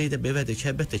digər muzeydə belədir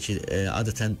ki, əlbəttə ki,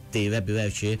 adətən deyilə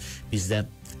bilər ki, bizdə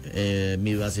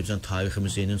Mirə Azərbaycan Tarixi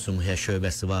Muzeyinin Cümhuriyyət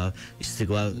şöbəsi var,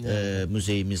 İstiqlal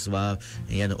muzeyimiz var.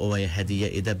 Yəni oraya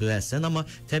hədiyyə edə bilərsən, amma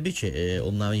təbii ki,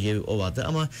 onların yeri olardı,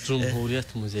 amma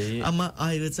Cümhuriyyət muzeyi. Amma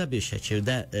ayrıca bir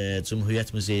şəkildə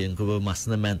Cümhuriyyət muzeyinin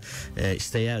qurulmasını mən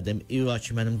istəyərdim. İlla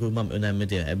ki, mənim qurmam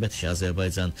önəmlidir. Əlbəttə ki,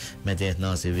 Azərbaycan Mədəniyyət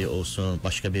Nazirliyi olsun,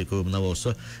 başqa bir qurumlar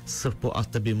olsun, sırf bu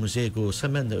adda bir muzey qurulsa,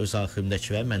 mən də öz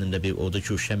arxivimdəkilər, mənim də bir orada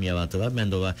köşəm yaradılar,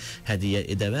 mən də ona hədiyyə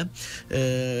edərəm.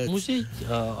 Muzey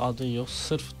adın yox,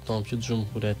 sırf tutam ki,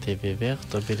 Cümhuriyyət evi və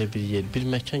yaxud da belə bir yer, bir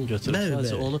məkan götürüb,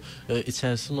 sadəcə onu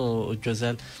içərisinin o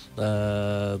gözəl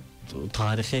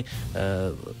tarixi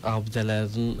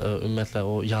abidələrin, ümumiyyətlə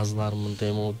o yazılarımın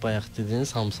deyim, o bayaq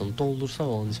dediyiniz hamısını doldursaq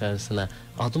onun içərisinə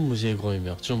adım muzey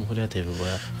qoymayaq, Cümhuriyyət evi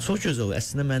qoyaq. Çox gözəl olur.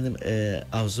 Əslində mənim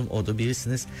arzum odur.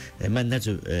 Bilirsiniz, mən nə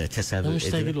cür təsəvvür edirəm.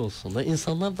 Müstəqil olsun da,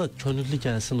 insanlar da könüllü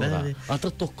gəlsin ora.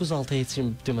 Artıq 9-6 heç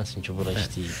kim deməsin ki, bura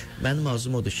işləyir. Mənim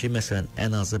arzum odur ki, məsələn,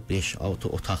 ən azı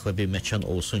 5-6 otaqlı bir məkan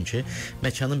olsun ki,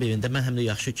 məkanın birində mən həm də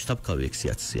yaxşı kitab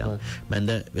kolleksiyaçısıyam.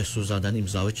 Məndə Rəsulzadənin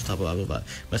imzalı kitabları var.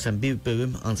 Məsələn, bir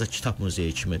bölüm ancaq kitab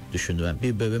muzeyi kimi düşünürəm.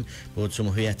 Bir bölüm bu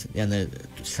Cümhuriyyət, yəni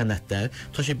sənətlər,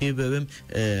 toşa bir bölüm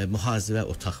mühazirə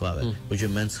otaqları.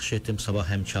 Bugün mən çıxış etdim, sabah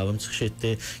həmkarım çıxış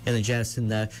etdi. Yəni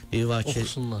gəlsinlər, bir var ki,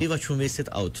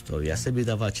 universitet auditoriyası, bir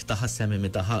də var ki, daha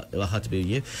səmimi, daha rahat bir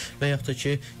yer və yaxud da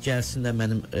ki, gəlsinlər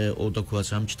mənim orada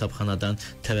quracağım kitabxanadan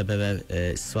tələbələr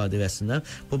istifadə eləsinlər.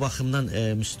 Bu baxımdan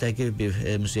müstəqil bir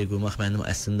muzey qurmaq mənim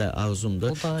əslində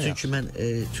arzumdur. Çünki mən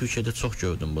Türkiyədə çox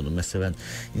gördüm bunu. Məsələn,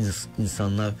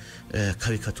 insanlar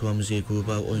karikatura muzeyi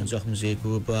qurublar, oyuncaq muzeyi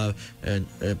qurublar,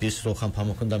 bir sürü Orxan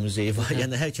Pamukun da muzeyi var.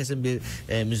 Yəni hər kəsin bir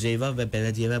muzeyi var və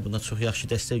bələdiyyələr buna çox yaxşı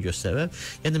dəstək göstərir.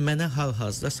 Yəni mənə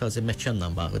hal-hazırda sadəcə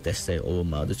məkanla bağlı dəstək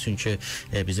olunmalıdır. Çünki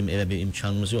bizim elə bir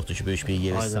imkanımız yoxdur ki, böyük bir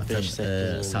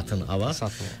yeri satın alaq.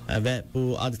 Və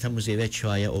bu adətən muzeylər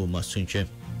kirayə olmaz. Çünki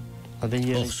o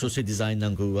xüsusi dizaynla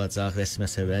qurulacaq, rəsm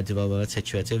əsərləri divarlara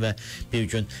çəkiləcək və bir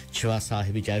gün kira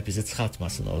sahibi gəlib bizi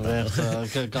çıxartmasın oradan.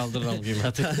 Qaldırıram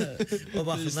qiyməti. O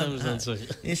baxımdan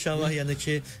inşallah, yəni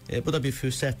ki, bu da bir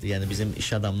fürsətdir. Yəni bizim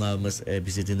iş adamlarımız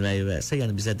bizi dinləyirsə,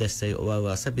 yəni bizə dəstək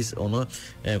olarlarsa, biz onu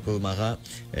qurmağa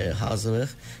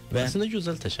hazırıq. Əslində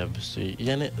gözəl təşəbbüsdür.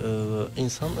 Yəni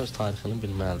insan öz tarixini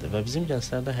bilməlidir və bizim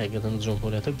gənclərdə həqiqətən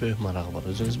Cümhuriyyətə böyük maraq var.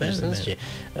 Özünüz bilirsiniz ki,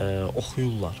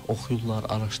 oxuyurlar,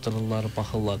 araşdırırlar,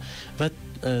 baxırlar və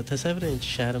təsəvvür edin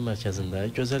ki, şəhərin mərkəzində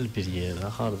gözəl bir yerdə,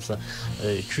 hardasa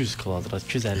 200 kvadrat,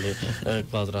 250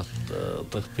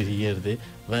 kvadratlıq bir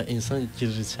yerdir və insan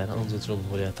girir içəri, ancaq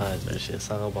Cümhuriyyətə aid bir şey.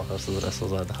 Sağa baxırsınız,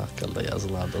 Rəsulzadə haqqında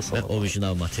yazılarda. Və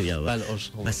orijinal material var.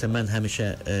 Məsələn, mən həmişə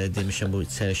demişəm, bu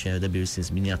İçəri şəhərdə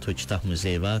bilirsiniz, miniatür kitab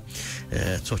muzeyi var.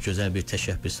 Çox gözəl bir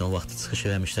təşəbbüslə o vaxt çıxış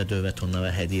eləmişlər, dövlət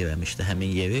onlara hədiyyə eləmişdi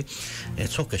həmin yeri.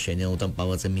 Çox qəşəng, oradan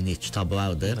balaca mini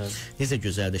kitablardır. Necə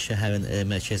gözəldir, şəhərin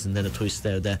mərkəzində də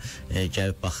turistlər də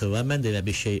gəlib baxırlar. Mən də elə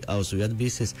bir şey arzulayırdım.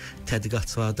 Bilirsiniz,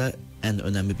 tədqiqatçılarda ən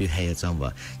önəmli bir həyəcan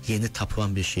var. Yeni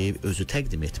tapılan bir şeyi özü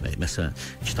təqdim etmək. Məsələn,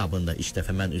 kitabında ilk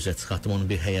dəfə mən üzə çıxartdım, onun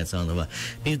bir həyəcanı var.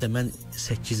 Bir də mən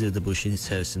 8 ildir bu işin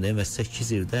içərisindəyim və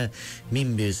 8 ildə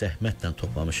 1000 bir zəhmətlə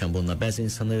toplamışam bununla. Bəzi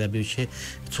insanlar elə bilir ki,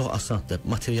 çox asandır.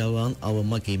 Materialların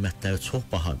alınma qiymətləri çox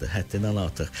bahadır, həddindən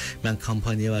artıq. Mən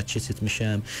kampanyalar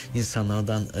keçirtmişəm,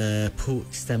 insanlardan pul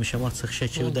istəmişəm açıq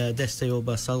şəkildə, dəstək ol,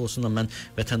 sağ olsunlar. Mən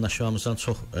vətəndaşlarımızdan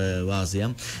çox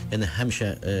razıyam. Yəni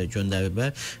həmişə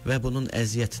göndəriblər və bunun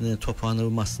əziyyətini,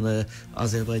 toplanılmasını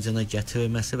Azərbaycana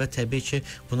gətirilməsi və təbii ki,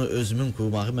 bunu özümün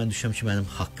qurmağı mən düşünürəm ki, mənim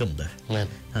haqqımdır.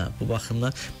 Bu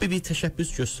baxımdan bir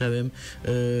təşəbbüs göstərim,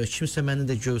 kimsə məni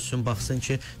də görsün, baxsın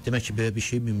ki, demək ki, belə bir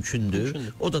şey mümkündür.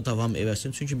 O da davam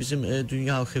eləsin. Çünki bizim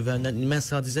dünya arxivlərindən mən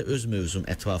sadəcə öz mövzum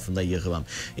ətrafında yığıram.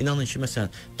 İnanın ki,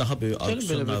 məsələn, daha böyük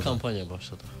aksiyonlar var. Belə bir kampaniya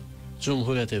başladıq.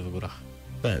 Cümhuriyyət evi quraq.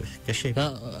 Bəli, qəşəng.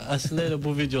 Əslində elə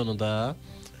bu videonu da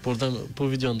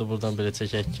buradan belə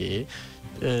çəkək ki,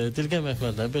 Dilqəm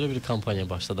Əhmədlə belə bir kampaniya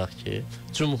başladaq ki,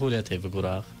 Cümhuriyyət evi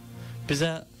quraq.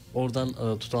 Bizə oradan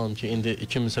tutalım ki, indi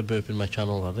kiminsə böyük bir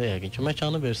məkanı olar da, yəqin ki,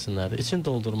 məkanı versinlər, için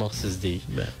doldurmaq sizdəyik.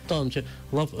 Tutalım ki,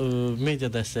 media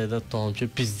dəstəkdə tutalım ki,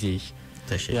 bizdəyik.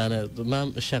 Yəni,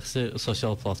 mənim şəxsi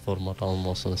sosial platformalarım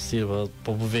olsun istəyir və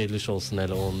bu veriliş olsun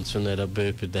elə onun üçün elə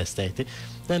böyük bir dəstəkdir.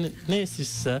 Yəni, nə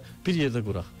istəyirsə bir yerdə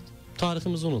quraq.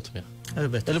 Tariximizi unutmayaq.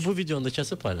 Əlbəttə. Elə bu videonu da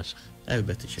kəsib paylaşaq.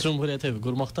 Əlbəttə ki. Cümhuriyyət evi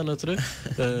qurmaqdan ötürü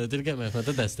Dilqəm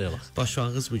Əhmədə dəstək alaq.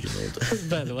 Başlanğıc bu gün oldu.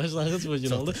 Bəli, başlanğıc bu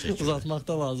gün oldu. Uzatmaq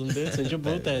da lazım deyil, çünki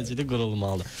bu təcili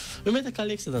qurulmalıdır. Ümumiyyətlə,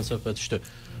 kolleksiyadan söhbət düşdü.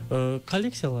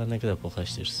 Kolleksiyaları nə qədər pul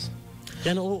xərcləyirsiniz?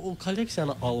 Yəni o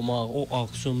kolleksiyanı almaq, o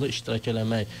auksionda iştirak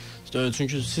eləmək,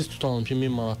 çünki siz tutalım ki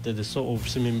 1000 manat dedirsə, o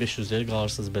birisi 1500 liraya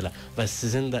qalırsınız belə və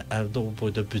sizin də əldə o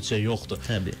boyda büdcə yoxdur.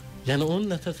 Təbii. Yəni onu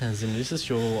nətər tənzimləyirsiniz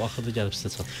ki, o axırda gəlib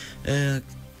sizə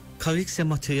çatır? Kolleksiya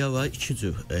materialı var, iki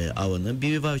cür alınır.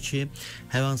 Biri var ki,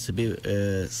 hər hansı bir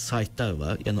saytlar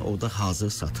var, yəni orada hazır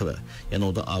satılır. Yəni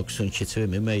orada auksion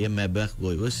keçirilmir, müəyyən məbləğ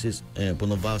qoyulur, siz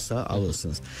bunu varsa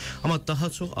alırsınız. Amma daha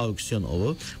çox auksion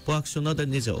olur. Bu auksionlar da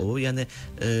necə olur? Yəni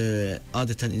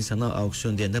adətən insanlar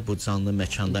auksion deyəndə bu canlı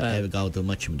məkanda ev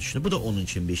qaldırma kimi düşünür. Bu da onun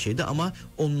kimi bir şeydir, amma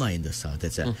online'dır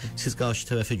sadəcə. Siz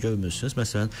qarşı tərəfi görmürsünüz.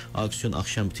 Məsələn, auksion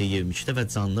axşam bitir 22-də və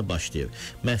canlı başlayır.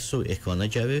 Məhsul ekrana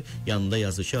gəlir, yanında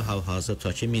yazır ki, hal-hazır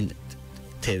tutaq ki 1000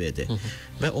 TL'dir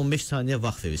və 15 saniyə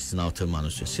vaxt verir sizin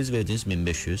artırmanız üçün. Siz verdiniz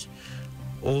 1500,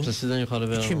 o sizdən yuxarı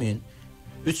verən 2000,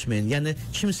 3000, yəni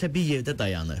kimsə bir yerdə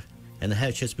dayanır. Yəni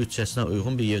hər kəs büdcəsinə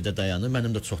uyğun bir yerdə dayanır.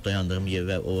 Mənim də çox dayandığım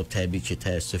yerlər olub, təbii ki,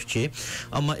 təəssüf ki.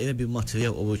 Amma elə bir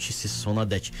material olur ki, siz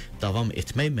sonadək davam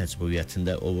etmək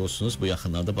məcburiyyətində olursunuz. Bu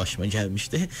yaxınlarda başıma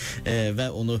gəlmişdi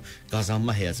və onu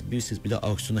qazanma həyəcanı. Bilirsiniz, bir də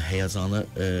auksionun həyəcanı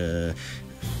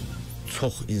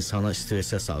çox insana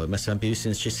stresə salır. Məsələn,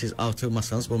 bilirsiniz ki, siz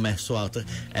artırmasanız bu məhsul artıq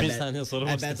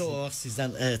əbədi olaraq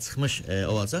sizdən çıxmış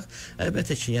olacaq.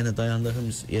 Əlbəttə ki, yəni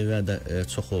dayandığımız yerlərdə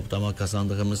çox olubdur, amma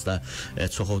qazandığımız da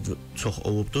çox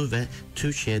olubdur və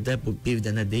Türkiyədə bu bir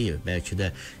dənə deyil, bəlkə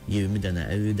də 20 dənə,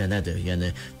 50 dənədir.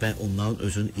 Yəni və onların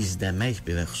özünü izləmək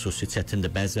bir xüsusi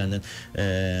çətindir. Bəzilərinin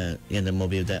yəni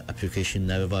mobildə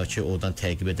applicationları var ki, oradan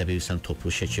təqib edə bilirsən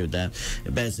toplu şəkildə.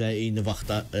 Bəziləri eyni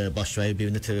vaxtda başlayır,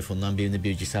 birini telefondan, birini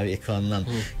bilgisayar ekranından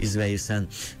izləyirsən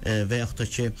və yaxud da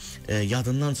ki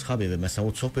yadından çıxa bilir. Məsələn,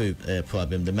 o çox böyük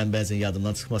problemdir. Mən bəzən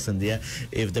yadımdan çıxmasın deyə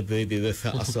evdə böyük bir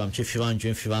lövhə asıram ki, filan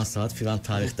gün, filan saat, filan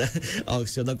tarixdə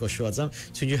auksyona qoşulacam.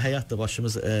 Çünki həyat da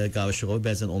başımız qarışıq olur.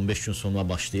 Bəzən 15 gün sonra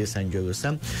başlayır, sən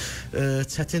görürsən.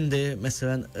 Çətindir.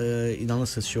 Məsələn,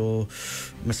 inanırsınız ki, o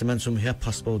məsələn, mən Cumhuriyyət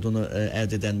pasportunu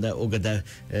əldə edəndə o qədər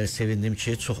sevindim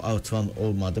ki, çox artıran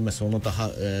olmadı. Məsələn, onu daha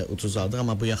ucuz aldım,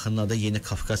 amma bu yaxınlarda Yeni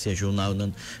Kafkasya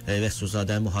jurnalının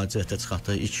Rəsulzadənin mühacirətə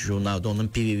çıxartdığı ilk jurnalda onun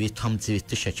bir evi tam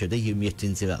ciritli şəkildə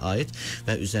 27-ci ilə aid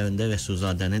və üzərində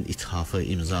Rəsulzadənin ithafı,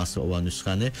 imzası olan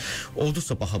nüsxəni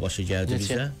olduqca baha başa gəldi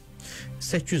bizə.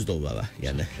 800 dollara,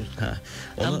 yəni.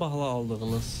 Ən bahalı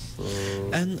aldığınız?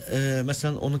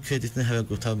 Məsələn, onun kreditini hələ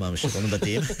qurtarmamışıq, onu da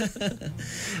deyim.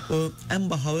 Ən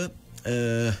bahalı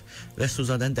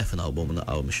Rəsulzadənin dəfn albomunu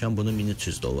almışam. Bunu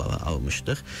 1300 dollara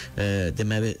almışdıq.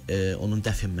 Deməli, onun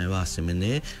dəfn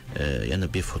mərasimini, yəni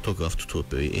bir fotoqraf tutub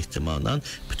böyük ehtimalla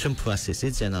bütün prosesi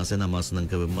cənazə namazının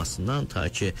qılınmasından ta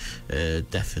ki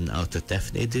dəfn artıq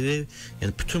dəfn edilir.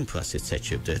 Yəni bütün proses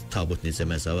çəkildi. Tabut necə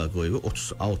məzara qoyulur.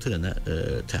 36 dənə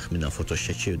təxminən foto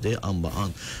çəkildi.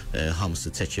 Anba-an hamısı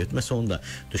çəkildi. Məsələn, onu da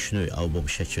düşünürük albom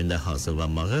şəklində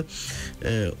hazırlanmağı.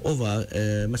 O var.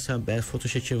 Məsələn, bəzi foto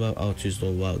şəkil var, 600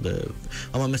 dollardır.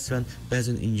 Amma məsələn,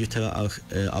 bəzən İngiltərə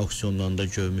auksionlarında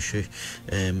görmüşük.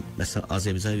 Məsələn,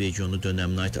 Azərbaycan regionu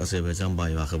dönəminə aid Azərbaycan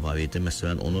bayrağı var idi.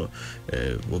 Məsələn, onu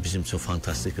o bizim üçün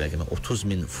fantastik rəqəm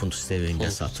 30.000 funt sterlingə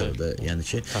satırdı. Yəni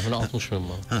ki, təxminən 60.000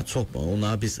 manat. Çox.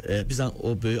 Onlar biz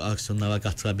o böyük auksionlara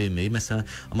qatıra bilmirik. Məsələn,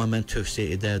 amma mən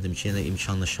tövsiyə edərdim ki, yenə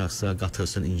imkanlı şəxslər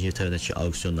qatırsın İngiltərədəki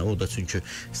auksionlara. Orada çünki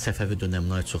Səfəvi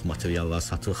dönəminə aid çox materiallar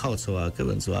satılır. Xalçalar,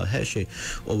 qılınclar, hər şey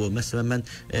olur. Məsələn,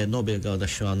 mən Nobel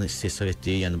qardaşlarının istehsal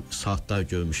etdiyi, yəni saatlar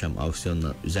görmüşəm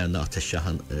auksionun üzərində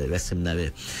atəşgahın rəsmləri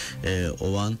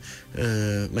olan.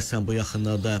 Məsələn, bu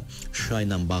yaxınlarda Şuşa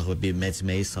ilə bağlı bir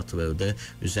məcməyi satılırdı.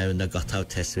 Üzərində qatar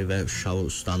təsviri və Şuşalı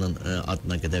ustanın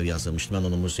adına qədər yazılmışdı.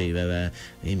 Mən onu muzeyvə və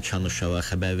imkanlı uşaqlara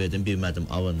xəbər verdim. Bilmədim,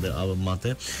 alındı,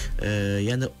 alınmadı.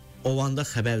 Yəni olanda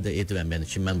xəbər də edirəm yəni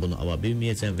ki, mən bunu ala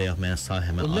bilməyəcəm və ya mənə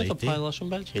sahəmə aiddir. Ümumiyyətlə paylaşım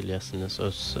bəlkə eləyəsiniz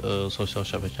öz sosial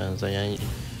şəbəkənizə, yəni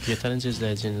yetərincə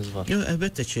izləyiciniz var. Yox,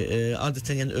 əlbəttə ki,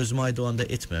 adətən yəni özümə aid olanda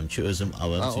etmirəm ki, özüm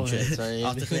alım, çünki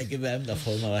artıq rəqiblərim də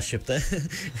formalaşıbdır.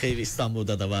 Xeyli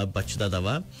İstanbulda da var, Bakıda da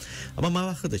var. Amma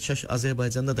maraqlıdır, kaş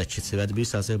Azərbaycanda da keçirədi.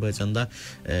 Bilirsiniz, Azərbaycanda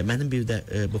mənim bir də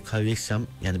bu kolleksiyam,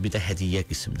 yəni bir də hədiyyə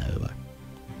qismləri var.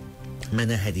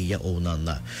 Mənə hədiyyə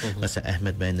olunanlar. Məsələn,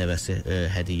 Əhməd bəyin nəvəsi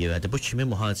hədiyyə verdi. Bu kimi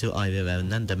mühacir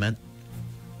ailələrindən də mən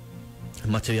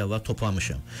materiallar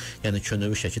toplamışam. Yəni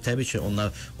könüllü şəkil. Təbii ki,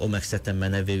 onlar o məqsədlə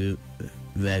mənə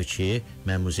verirlər ki,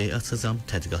 mən muzey açacam,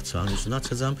 tədqiqatçıların üzünü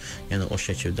açacam. Yəni o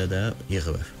şəkildə də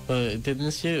yığılır.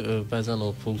 Dediniz ki, bəzən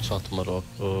o pul çatmır o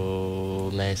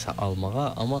nəyisə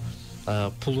almağa, amma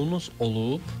pulunuz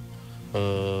olub,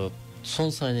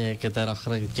 son saniyəyə qədər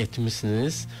axıra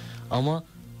getmişsiniz, amma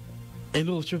elə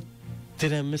olur ki,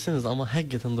 dirənmisiniz, amma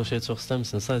həqiqətən də o şeyi çox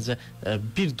istəmişsiniz. Sadəcə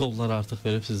 $1 artıq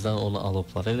verib sizdən onu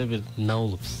alıblar. Elə bir nə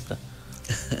olub sizdə?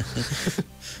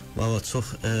 Valla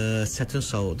çox çətin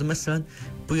sual oldu. Məsələn,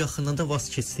 bu yaxınlarda vaz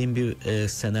keçdiyim bir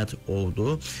sənəd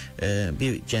oldu.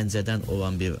 Bir Gəncədən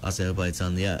olan bir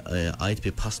Azərbaycanlıya aid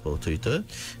bir pasportuydu.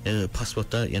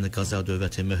 Pasportda yəni Qazax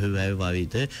dövləti möhürləri var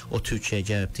idi. O Türkiyəyə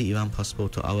gəlibdi, İran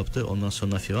pasportu alıbdı. Ondan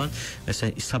sonra filan.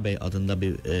 Məsələn, İsa bəy adında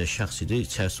bir şəxs idi.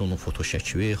 İçərisində onun foto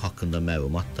şəkli, haqqında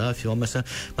məlumatlar filan. Məsələn,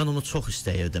 mən onu çox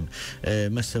istəyirdim.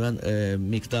 Məsələn,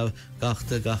 miqdar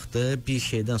qalxdı. Bir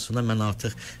şeydən sonra mən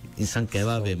artıq insan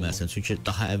qərar verməlisən. Çünki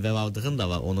daha əvvəl aldığın da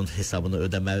var, onun hesabını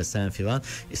ödəməlisən filan.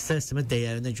 İstər-istəmə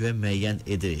dəyərinə görə müəyyən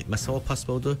edirik. Məsələn, o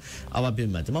pasportu ala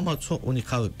bilmədim, amma çox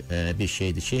unikal bir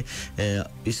şeydir ki,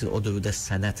 bilirsiniz, o dövrdə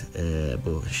sənəd,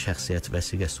 bu şəxsiyyət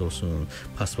vəsiqəsi olsun,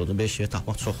 pasportun bir şeyə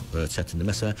tapmaq çox çətindir.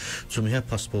 Məsələn, Cümhuriyyət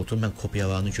pasportunun mən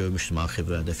kopyalarını görmüşdüm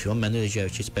arxivlərdə filan. Mənə elə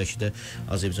gəlir ki, bəlkə də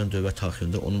Azərbaycan dövlət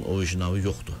arxivində onun orijinalı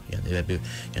yoxdur. Yəni elə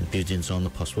bir dincanlı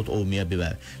pasport olmaya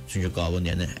bilər. Çünki qanun,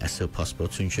 yəni əsl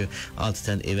pasport. Çünki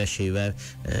adətən evə şeylər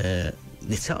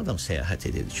neçə adam səyahət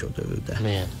edirdi ki o dövrdə.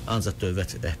 Ancaq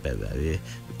dövlət rəhbərləri,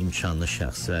 imkanlı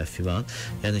şəxslər filan.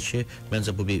 Yəni ki,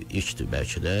 məncə bu bir ilkdir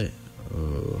bəlkə də.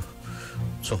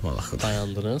 Çox maraqlıdır.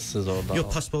 Dayandınız siz orada?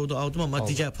 Yox, pasportu aldım, amma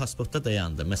digər pasportda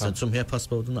dayandım. Məsələn, Cümhuriyyət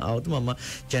pasportunu aldım, amma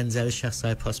Gəncəli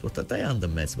şəxsai pasportda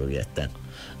dayandım məcburiyyətdən.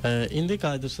 İndi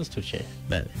qayıdırsınız Türkiyəyə?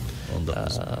 Bəli,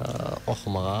 19.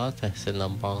 Oxumağa, təhsillə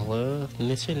bağlı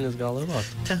neçə iliniz qalır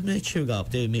var? Təxminən 2 il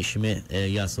qalıb. Evimi işimi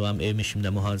yazıram. Evimi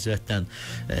işimdə mühacirətdən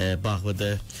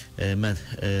bağlıdır. Mən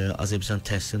Azərbaycan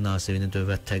Təhsil Nazirliyinin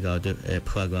dövlətləri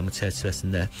proqramı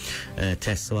çərçivəsində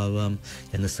təhsil alıram.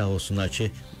 Yəni sağ olsunlar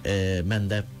ki, mən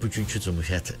də bugünkü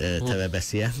Cümhuriyyət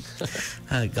tələbəsiyəm.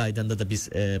 Qaydanda da biz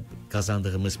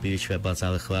qazandığımız bilik və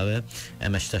bacarıqları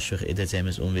əməkdaşlıq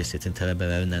edəcəyimiz universitetin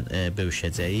tələbələri ilə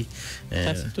bölüşəcəyik.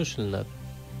 Təhsil türk dilindədir,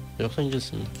 yoxsa ingilis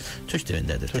dilində? Türk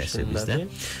dilindədir təhsil bizdə.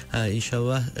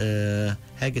 İnşallah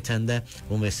həqiqətən də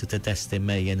universitetə dərs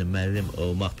demək, yəni müəllim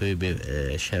olmaq böyük bir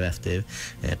şərəfdir.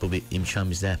 Bu bir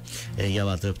imkan bizə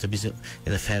yaradılıbdır. Biz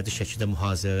yəni fərdi şəkildə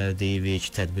mühazirələr deyirik,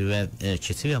 tədbirlər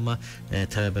keçirik, amma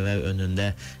tələbələr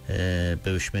önündə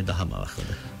bölüşmək daha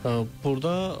maraqlıdır.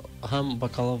 Burada həm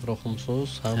bakalavr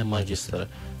oxumusunuz, həm magistr.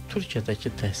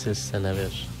 Türkiyədəki təhsil sizə nə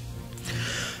verir?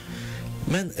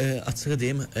 Mən açığı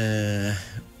deyim,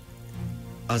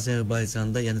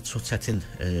 Azərbaycanda yəni çox çətin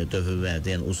dövrlərdə,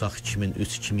 yəni uzaq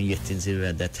 2003-2007-ci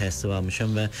illərdə təhsil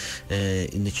almışam və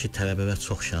indiki tələbələr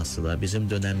çox şanslılar. Bizim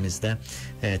dönəmimizdə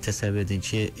təsəvvür edin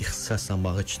ki, ixtisasla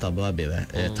bağlı kitablar belə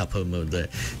tapılmırdı.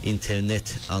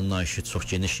 İnternet anlayışı çox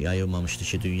geniş yayılmamışdı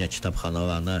ki, dünya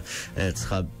kitabxanalarına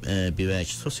çıxa bilək.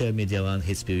 Sosial mediaların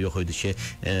heç biri yox idi ki,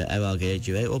 əlaqəyə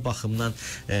girək. O baxımdan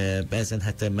bəzən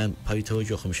hətta mən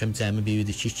politologiya oxumuşam, cəmi bir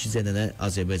idi ki, 2 dənə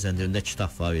Azərbaycan dilində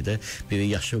kitab var idi.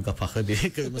 Biri yaşıl qapaqlı, biri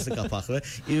qırmızı qapaqlı.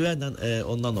 İllərlə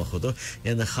ondan oxudu.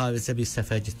 Yəni xaricə bir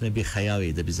səfər getmək bir xəyal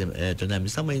idi bizim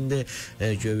dönəmimizdə, amma indi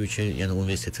görürük ki, yəni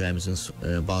universitetlərimizin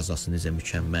bazası necə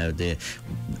mükəmməldir.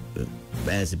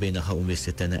 Bəzi beynəlxalq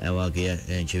universitetlərinə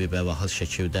əlaqəyə girib rahat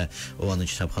şəkildə olanın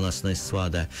kitabxanasından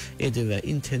istifadə edir və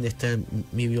internetdə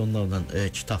milyonlarla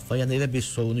kitab var. Yəni elə bir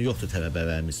sorunu yoxdur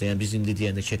tələbələrimizdə. Yəni biz indi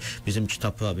deyəndə ki, bizim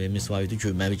kitab problemimiz var idi,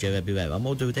 gülməli gələ bilər.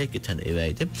 Amma o dövrdə həqiqətən elə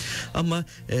idi. Amma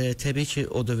təbii ki,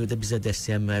 o dövrdə bizə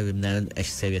dəstəyən müəllimlərin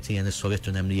əksəriyyəti, yəni Sovet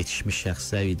dönəmində yetişmiş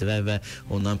şəxslər idilər və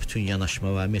onların bütün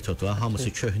yanaşmalar, metodlar hamısı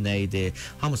köhnə idi,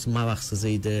 hamısı maraqsız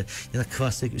idi. Yəni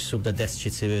klassik üslubda dərs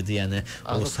keçirirdi, yəni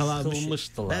o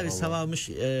salarmış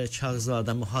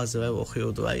kağızlardan mühazirələr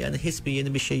oxuyurdular. Yəni heç bir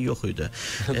yeni bir şey yox idi.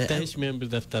 Dəyişməyən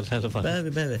bir dəftərləri var.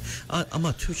 Bəli.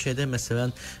 Amma Türkiyədə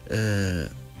məsələn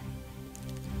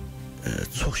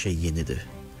çox şey yenidir.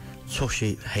 Çox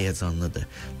şey həyəcanlıdır,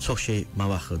 çox şey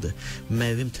maraqlıdır.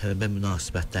 Müəllim-tələbə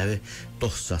münasibətləri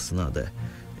dostcasınadır.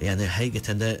 Yəni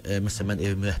həqiqətən də məsələn mən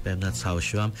evim rəhbərindən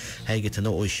çalışıram. Həqiqətən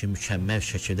də o işin mükəmməl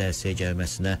şəkildə ərsəyə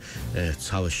gəlməsinə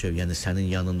çalışır. Yəni sənin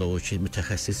yanında olur ki,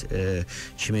 mütəxəssis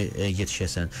kimi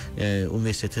yetişəsən.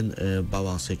 Universitetin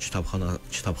balansı,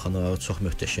 kitabxanaları çox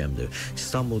möhtəşəmdir.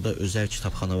 İstanbulda özəl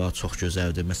kitabxanalar çox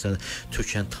gözəldir. Məsələn,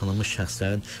 Türkiyənin tanınmış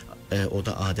şəxslərin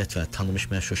orada adət və tanınmış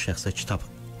məşhur şəxslər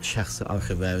şəxsi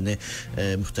arxivlərini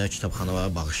müxtəlif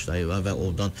kitabxanalara bağışlayırlar və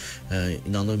oradan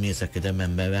inanılmayacaq qədər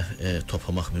mənbələr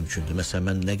toplamaq mümkündür. Məsələn,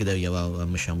 mən nə qədər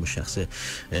yararlanmışam bu şəxsi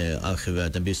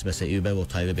arxivlərdən. Birisi məsələn İlbər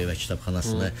Otaylı Beyvə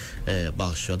kitabxanasını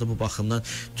bağışladı. Bu baxımdan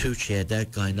Türkiyədə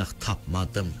qaynaq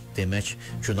tapmadım demək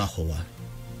günah olar.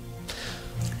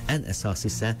 Ən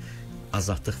əsası isə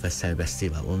azadlıq və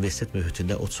sərbəstlik var. Universitet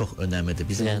mühitində o çox önəmlidir.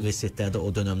 Bizim universitetlərdə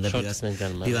o dövrdə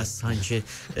biraz sanki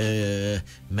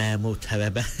məmur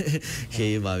tələbə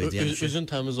şeyi var idi. Yəni üzün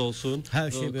təmiz olsun,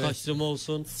 kostyum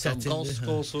olsun, qalstuk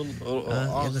olsun.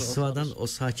 Yəni sıradan o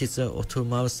sakitcə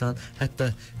oturmalısan.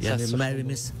 Hətta yəni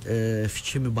müəllimimiz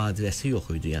fikir mübadiləsi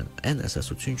yox idi. Yəni ən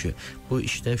əsası çünki bu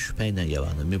işdə şübhə ilə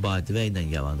yaranır, mübadilə ilə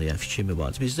yaranır. Yəni fikir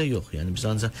mübadiləsi bizdə yox. Yəni biz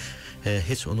ancaq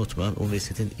heç unutmuram,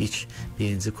 universitetin ilk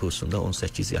birinci kursunda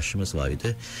 18 yaşımız var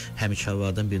idi.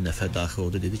 Həmkarlardan bir nəfər daxil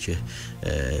oldu, dedi ki,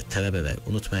 tələbələr,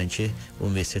 unutmayın ki,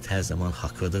 universitet hər zaman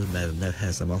haqlıdır, müəllimlər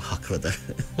hər zaman haqlıdır.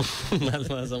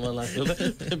 Müəllimlər hər zaman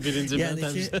haqlıdır. Birinci mən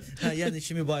təmsil. Yəni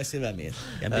ki, mübahisə eləməyin.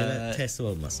 Yəni belə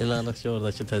təsir olmasın. İnanırıq ki,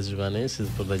 oradakı təcrübəni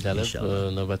siz burada gəlib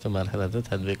növbəti mərhələdə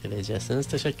tətbiq edəcəksiniz.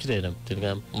 Təşəkkür edirəm.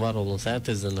 Türkəm, var olun, səhər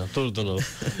tezdən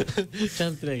durdunuz.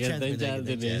 Kənd rəqəmdən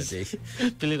gəldiniz.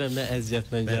 Bilirəm nə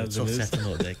əziyyətlə gəldiniz. Çox çətin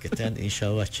oldu həqiqətən.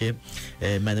 İnşallah ki,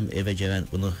 mənim evə gələn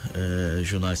bunu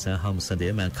jurnalistlərin hamısına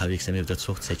deyir. Mən kolleksiyam evdə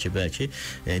çox çəkiblər ki,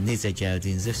 necə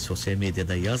gəldiyinizi sosial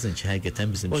mediada yazın ki,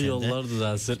 həqiqətən bizim kəndə yollar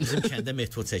düzəlsin. Bizim kəndə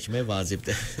metro çəkmək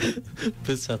vacibdir.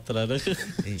 Biz çatdırarıq.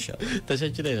 İnşallah.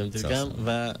 Təşəkkür edirəm Türkəm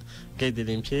və qeyd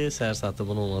edeyim ki, Səhər saatı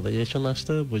bununla da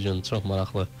yekunlaşdı. Bugün çox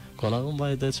maraqlı qonağım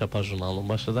var idi. Çapar jurnalının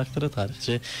baş redaktoru,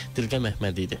 tarixçi Dilqəm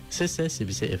Əhməd idi. Siz isə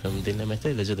CBC FM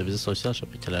dinləməkdə, eləcə də bizi sosial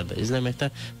şəbəkələrdə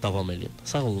izləməkdə davam edin.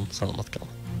 Sağ olun, salamat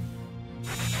qalın.